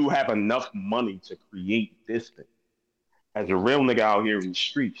you have enough money to create this thing. As a real nigga out here in the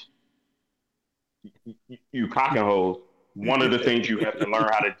streets, you cock and hoes, one of the things you have to learn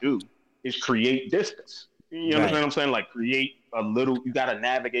how to do is create distance. You understand what I'm saying? Like create a little, you got to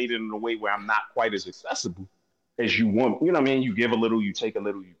navigate it in a way where I'm not quite as accessible as you want. You know what I mean? You give a little, you take a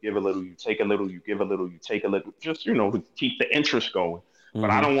little, you give a little, you take a little, you give a little, you take a little, just, to keep the interest going.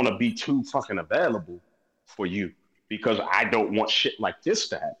 But I don't want to be too fucking available for you because I don't want shit like this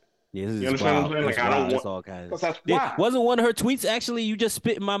to happen. Yeah, you understand what I'm saying? Like, I don't want, all kinds. Because that's why. Wasn't one of her tweets actually, you just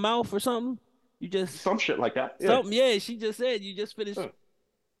spit in my mouth or something? You just some shit like that. Yeah. Something, yeah. She just said you just finished.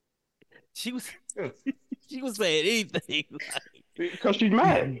 She was saying anything. Because she's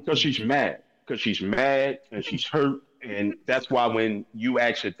mad. Because she's mad and she's hurt. And that's why when you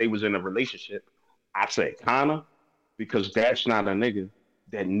asked if they was in a relationship, I said kinda, because that's not a nigga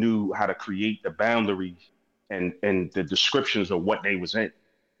that knew how to create the boundaries and the descriptions of what they was in.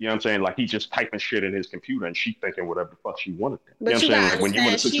 You know what I'm saying? Like he just typing shit in his computer and she thinking whatever the fuck she wanted. You know what I'm saying? Like when you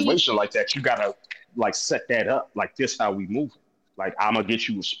in a situation like that, you gotta like set that up. Like this how we move. Like I'm gonna get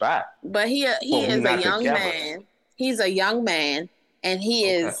you a spot. But he is a young man. He's a young man, and he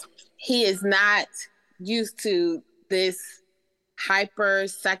is not used to this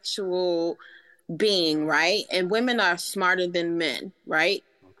hypersexual being, right? And women are smarter than men, right?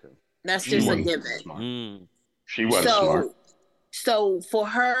 Okay. That's She just a wasn't given. smart. She wasn't smart. So for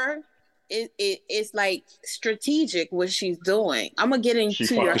her, it's like strategic what she's doing. I'm gonna get She into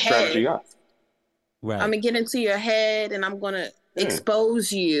fucked your the head. strategy up. Right. I'm gonna get into your head, and I'm gonna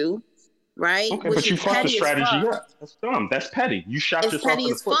expose you, right? Okay, Which but you is fucked the petty as strategy fuck. up. That's dumb. That's petty. You shot It's yourself petty in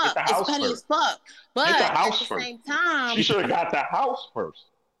the as foot. Get fuck. the It's house petty first. as fuck. But Get the at house the first. same time, She should have got the house first.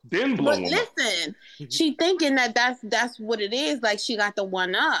 Then blow but him up. listen, she thinking that that's what it is. Like she got the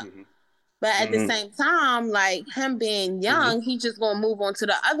one up. Mm-hmm. But at the Mm-hmm. same time, like him being young, he just gonna move on to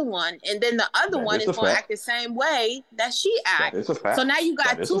the other one, and then the other That one is is a gonna fact. act the same way that she That act. is a fact. So now you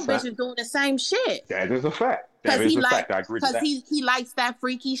That got is a two fact. bitches doing the same shit. That is a fact. That Cause is he a like, fact. I agree to cause that. he likes that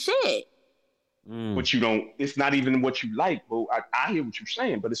freaky shit. But you don't. It's not even what you like. Well, I hear what you're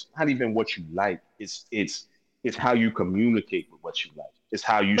saying, but it's not even what you like. It's how you communicate with what you like. It's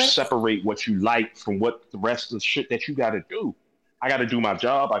how you But separate what you like from what the rest of the shit that you got to do. I got to do my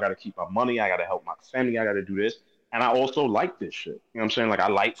job. I got to keep my money. I got to help my family. I got to do this. And I also like this shit. You know what I'm saying? Like, I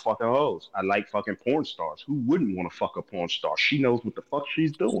like fucking hoes. I like fucking porn stars. Who wouldn't want to fuck a porn star? She knows what the fuck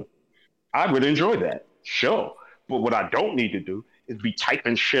she's doing. I would enjoy that. Sure. But what I don't need to do is be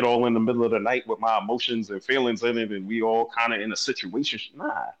typing shit all in the middle of the night with my emotions and feelings in it, and we all kind of in a situation. Nah,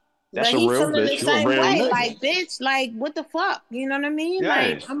 that's a he real feeling the bitch. You're a same real way. nigga. Like, bitch, like what the fuck? You know what I mean? Yeah.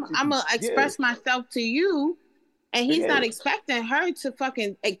 Like I'm gonna express myself to you, and he's not expecting her to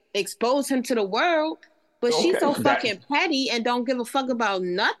fucking expose him to the world. But she's so fucking petty and don't give a fuck about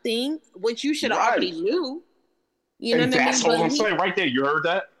nothing, which you should have already knew. You know And what I mean? that's all I'm saying right there. You heard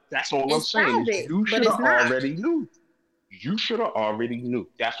that? That's all I'm saying. Private, You but should have it's not. already knew. You should have already knew.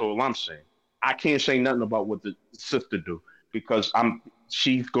 That's all I'm saying. I can't say nothing about what the sister do because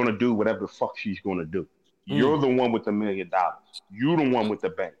she's gonna do whatever the fuck she's gonna do. You're the one with the $1 million. You the one with the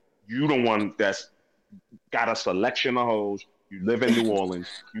bank. You the one that's got a selection of hoes. You live in New Orleans.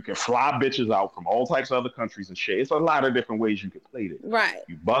 You can fly bitches out from all types of other countries and shit. It's a lot of different ways you can play this. Right.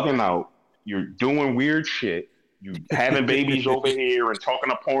 You bugging out. You're doing weird shit. You having babies over here and talking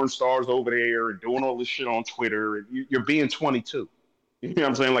to porn stars over there and doing all this shit on Twitter. And you're being 22. You know what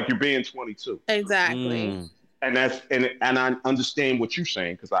I'm saying? Like you're being 22. Exactly. And that's and I understand what you're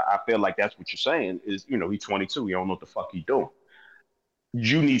saying because I feel like that's what you're saying is he's 22. He don't know what the fuck he doing.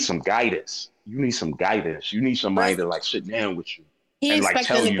 You need some guidance. You need some guidance. You need somebody to like sit down with you. He and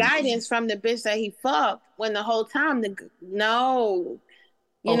expecting like the guidance from the bitch that he fucked when the whole time no.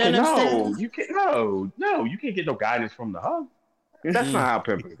 You know what I'm saying? You can't. No, you can't get no guidance from the hoe. That's not how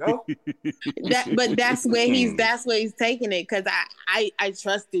pimping go. But that's where he's taking it because I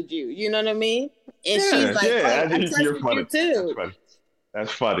trusted you. You know what I mean? And she's like, I trusted you too.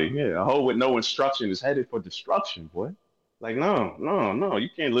 That's funny. Yeah, a hoe with no instruction is headed for destruction, boy. Like no, you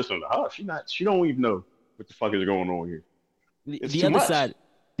can't listen to her. She don't even know what the fuck is going on here. It's the too other much. side,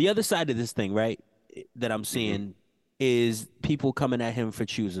 the other side of this thing, right? That I'm seeing is people coming at him for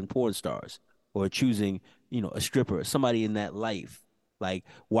choosing porn stars or choosing, a stripper, somebody in that life. Like,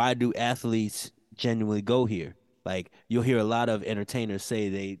 why do athletes genuinely go here? Like, you'll hear a lot of entertainers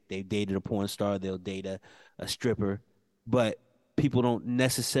say they dated a porn star, they'll date a stripper, but people don't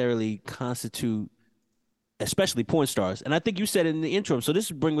necessarily constitute, especially porn stars. And I think you said it in the intro. So this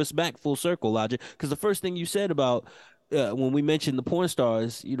brings us back full circle, Logic, because the first thing you said about when we mentioned the porn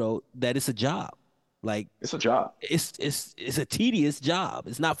stars, that it's a job. Like it's a job. It's a tedious job.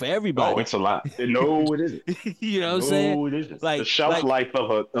 It's not for everybody. Oh, it's a lot. No, it isn't. You know what I'm saying? No, it isn't. Like the shelf life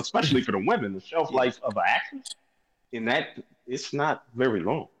of especially for the women, the shelf life of an actress in that it's not very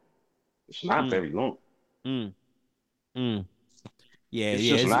long. It's not very long. Yeah, it's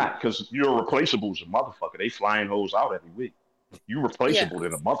just not because you're replaceable as a motherfucker. They flying hoes out every week. You replaceable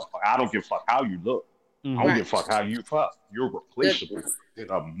in a motherfucker. I don't give a fuck how you look. I don't give a fuck how you fuck. You're replaceable in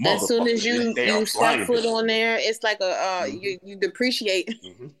a motherfucker. As soon as you step foot on there, it's like you depreciate.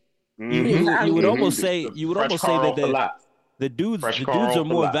 You would almost say that the dudes are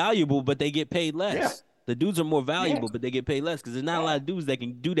more valuable, but they get paid less. Yeah. The dudes are more valuable, but they get paid less because there's not a lot of dudes that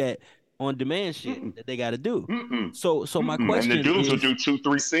can do that on demand shit that they got to do. So my question is, and the dudes will do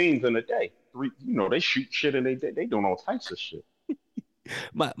 2-3 scenes in a day. They shoot shit and they doing all types of shit.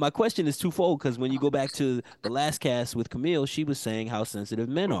 My question is twofold because when you go back to the last cast with Camille, she was saying how sensitive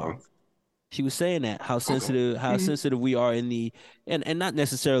men are. She was saying that how sensitive we are in the and not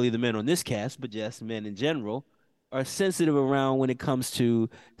necessarily the men on this cast, but just men in general are sensitive around when it comes to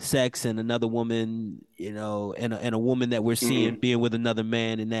sex and another woman, and a woman that we're seeing being with another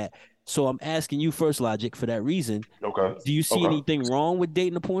man and that. So I'm asking you first, Logic, for that reason. Okay. Do you see anything wrong with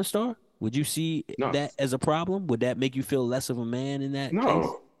dating a porn star? Would you see that as a problem? Would that make you feel less of a man in that case?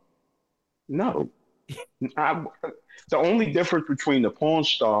 No. I, the only difference between the porn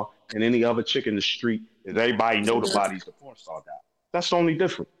star and any other chick in the street is everybody know the body's the porn star guy. That's the only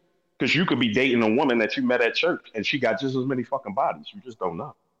difference. Because you could be dating a woman that you met at church and she got just as many fucking bodies. You just don't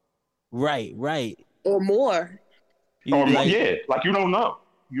know. Right, right. Or more. Or Like, yeah, like you don't know.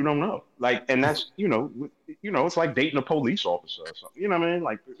 You don't know. Like, and that's it's like dating a police officer or something. You know what I mean?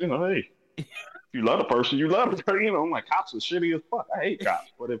 Like, hey, if you love the person, you love the person. Like cops are shitty as fuck. I hate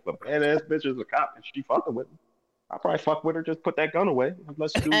cops. But if a badass bitch is a cop and she fucking with me, I probably fuck with her. Just put that gun away.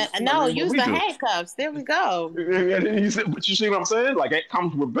 Let's do. No, use the handcuffs. There we go. But you see what I'm saying? Like it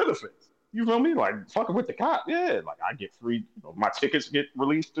comes with benefits. You feel me? Like fucking with the cop, yeah. Like I get free. My tickets get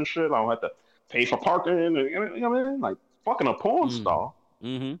released and shit. I don't have to pay for parking. You know what I mean? Like fucking a porn star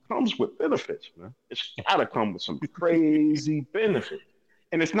comes with benefits, man. It's gotta come with some crazy benefits.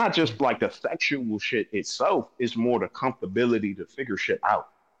 And it's not just like the sexual shit itself. It's more the comfortability to figure shit out.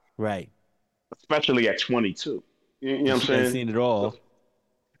 right. Especially at 22. You know what I'm She saying? done seen it all.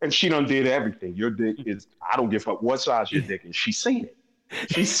 And she done did everything. Your dick is, I don't give a fuck what size your dick is. She's seen it.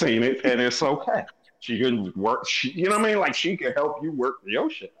 She's seen it, and it's okay. She can work. You know what I mean? Like she can help you work your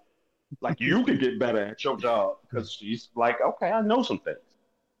shit. Like you can get better at your job because she's like, okay, I know some things.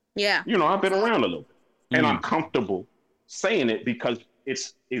 Yeah. I've been around a little bit, and I'm comfortable saying it because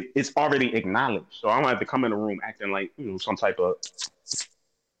it's already acknowledged. So I don't have to come in the room acting like some type of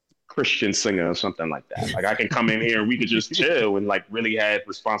Christian singer or something like that. Like I can come in here and we could just chill and like really have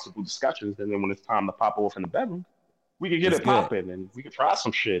responsible discussions. And then when it's time to pop off in the bedroom, we could get it popping and we could try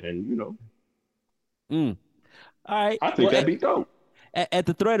some shit and All right. I think that'd be dope. At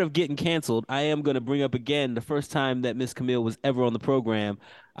the threat of getting canceled, I am going to bring up again the first time that Miss Camille was ever on the program.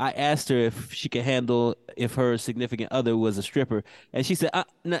 I asked her if she could handle if her significant other was a stripper, and she said,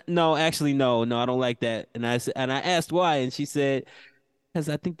 "No, actually, no, I don't like that." And I asked why, and she said, "Because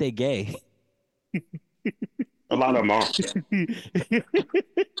I think they're gay." A lot of them are.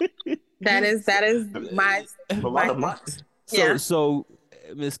 That is my. A lot of them. So,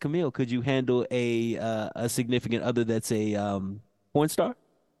 Miss Camille, could you handle a significant other that's a porn star?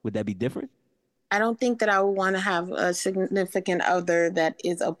 Would that be different? I don't think that I would want to have a significant other that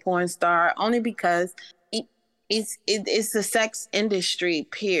is a porn star, only because it's the sex industry.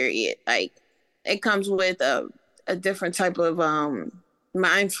 Period. Like it comes with a different type of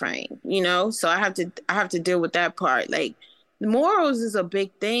mind frame, So I have to deal with that part. Like morals is a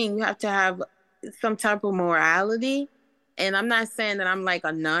big thing. You have to have some type of morality, and I'm not saying that I'm like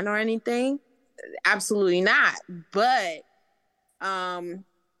a nun or anything. Absolutely not. But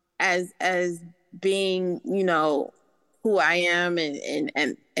as being, who I am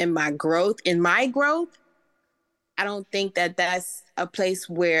and my growth, I don't think that that's a place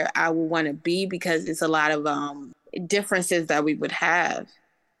where I would want to be because it's a lot of differences that we would have.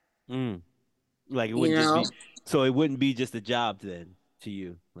 Like it wouldn't just be, so it wouldn't be just a job then to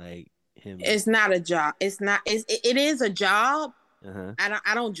you, like him. It's not a job. It is a job.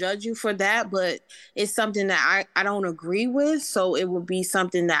 I don't judge you for that, but it's something that I don't agree with. So it would be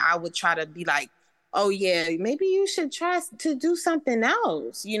something that I would try to be like, oh yeah, maybe you should try to do something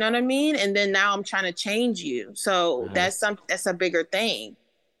else. You know what I mean? And then now I'm trying to change you. So that's a bigger thing.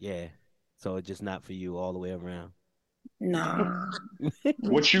 Yeah. So it's just not for you all the way around. No.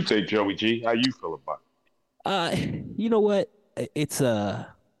 What you think, Joey G? How you feel about it? You know what? It's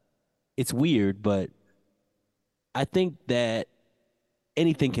weird, but I think that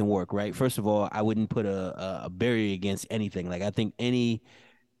anything can work, right? First of all, I wouldn't put a barrier against anything. Like I think any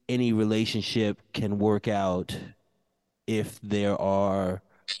relationship can work out if there are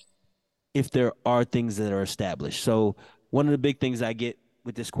things that are established. So one of the big things I get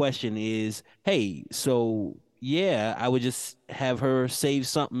with this question is, hey, so yeah, I would just have her save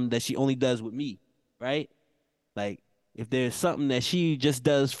something that she only does with me, right? Like if there's something that she just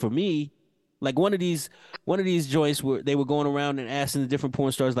does for me, like one of these joints where they were going around and asking the different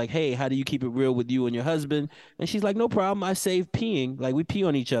porn stars, like, hey, how do you keep it real with you and your husband? And she's like, no problem. I save peeing. Like we pee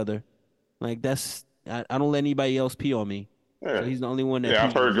on each other. Like I don't let anybody else pee on me. Yeah. So he's the only one that. Yeah,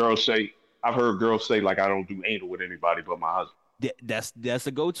 I've heard girls say like I don't do anal with anybody but my husband. That's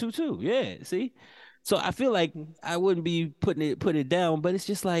a go-to too. Yeah. See, so I feel like I wouldn't be putting it down, but it's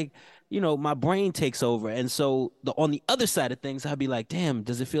just like, my brain takes over. And so on the other side of things, I'd be like, damn,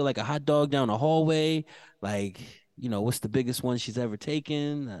 does it feel like a hot dog down a hallway? Like, what's the biggest one she's ever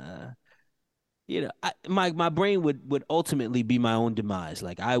taken? My brain would ultimately be my own demise.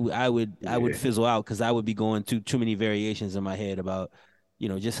 Like I would fizzle out because I would be going through too many variations in my head about,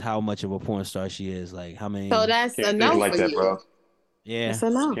 just how much of a porn star she is. Like how many. So that's a no like for that, you. Bro. Yeah. That's a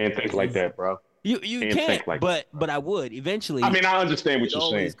no. Can't think like that, bro. You Can't can't, think like that, but I would eventually. I mean, I understand what It you're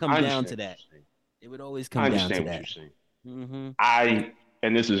saying. always come I down understand to what that. you're saying. It would always I come down to understand what that. you're saying. Mm-hmm.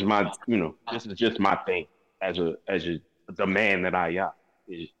 And this is my, this is just my thing as the man that I am.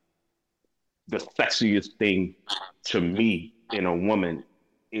 Is the sexiest thing to me in a woman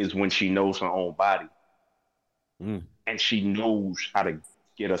is when she knows her own body Mm. and she knows how to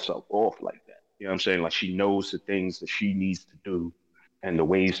get herself off like that. You know what I'm saying? Like she knows the things that she needs to do and the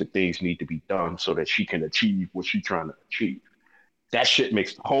ways that things need to be done so that she can achieve what she's trying to achieve. That shit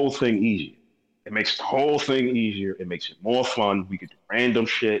makes the whole thing easier. It makes the whole thing easier. It makes it more fun. We could do random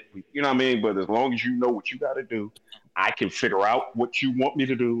shit. You know what I mean? But as long as you know what you got to do, I can figure out what you want me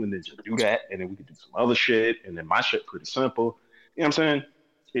to do and then just do that. And then we can do some other shit. And then my shit pretty simple. You know what I'm saying?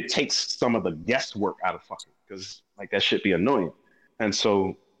 It takes some of the guesswork out of fucking because like that shit be annoying. And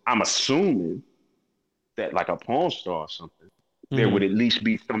so I'm assuming that like a porn star or something, there Mm-hmm. would at least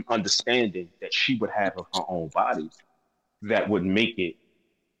be some understanding that she would have of her own body that would make it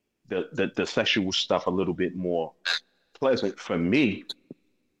the sexual stuff a little bit more pleasant for me.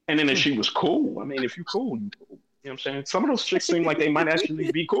 And then if she was cool, I mean, if you cool, you cool. You know what I'm saying? Some of those chicks seem like they might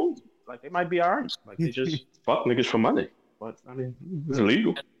actually be cool. Like they might be all right. Like they just fuck niggas for money. But I mean, it's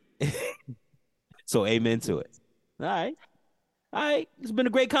illegal. So amen to it. All right. All right. It's been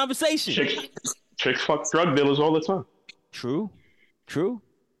a great conversation. Chicks fuck drug dealers all the time. True. True.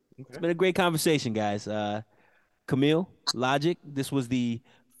 Okay. It's been a great conversation, guys. Camille, Logic, this was the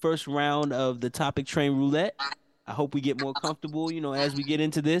first round of the topic train roulette. I hope we get more comfortable, as we get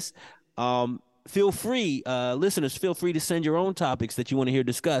into this. Feel free, listeners, feel free to send your own topics that you want to hear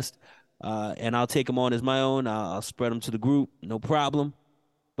discussed. And I'll take them on as my own. I'll spread them to the group. No problem.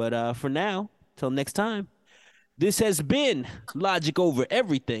 But for now, till next time, this has been Logic Over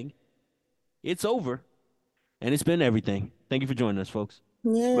Everything. It's over. And it's been everything. Thank you for joining us, folks.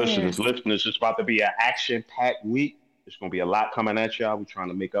 Yeah. Listeners, it's about to be an action-packed week. There's going to be a lot coming at y'all. We're trying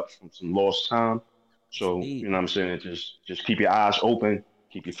to make up from some lost time. So, Indeed. you know what I'm saying? Just keep your eyes open.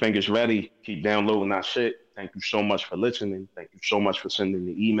 Keep your fingers ready. Keep downloading our shit. Thank you so much for listening. Thank you so much for sending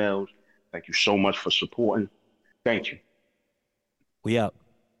the emails. Thank you so much for supporting. Thank you. We out.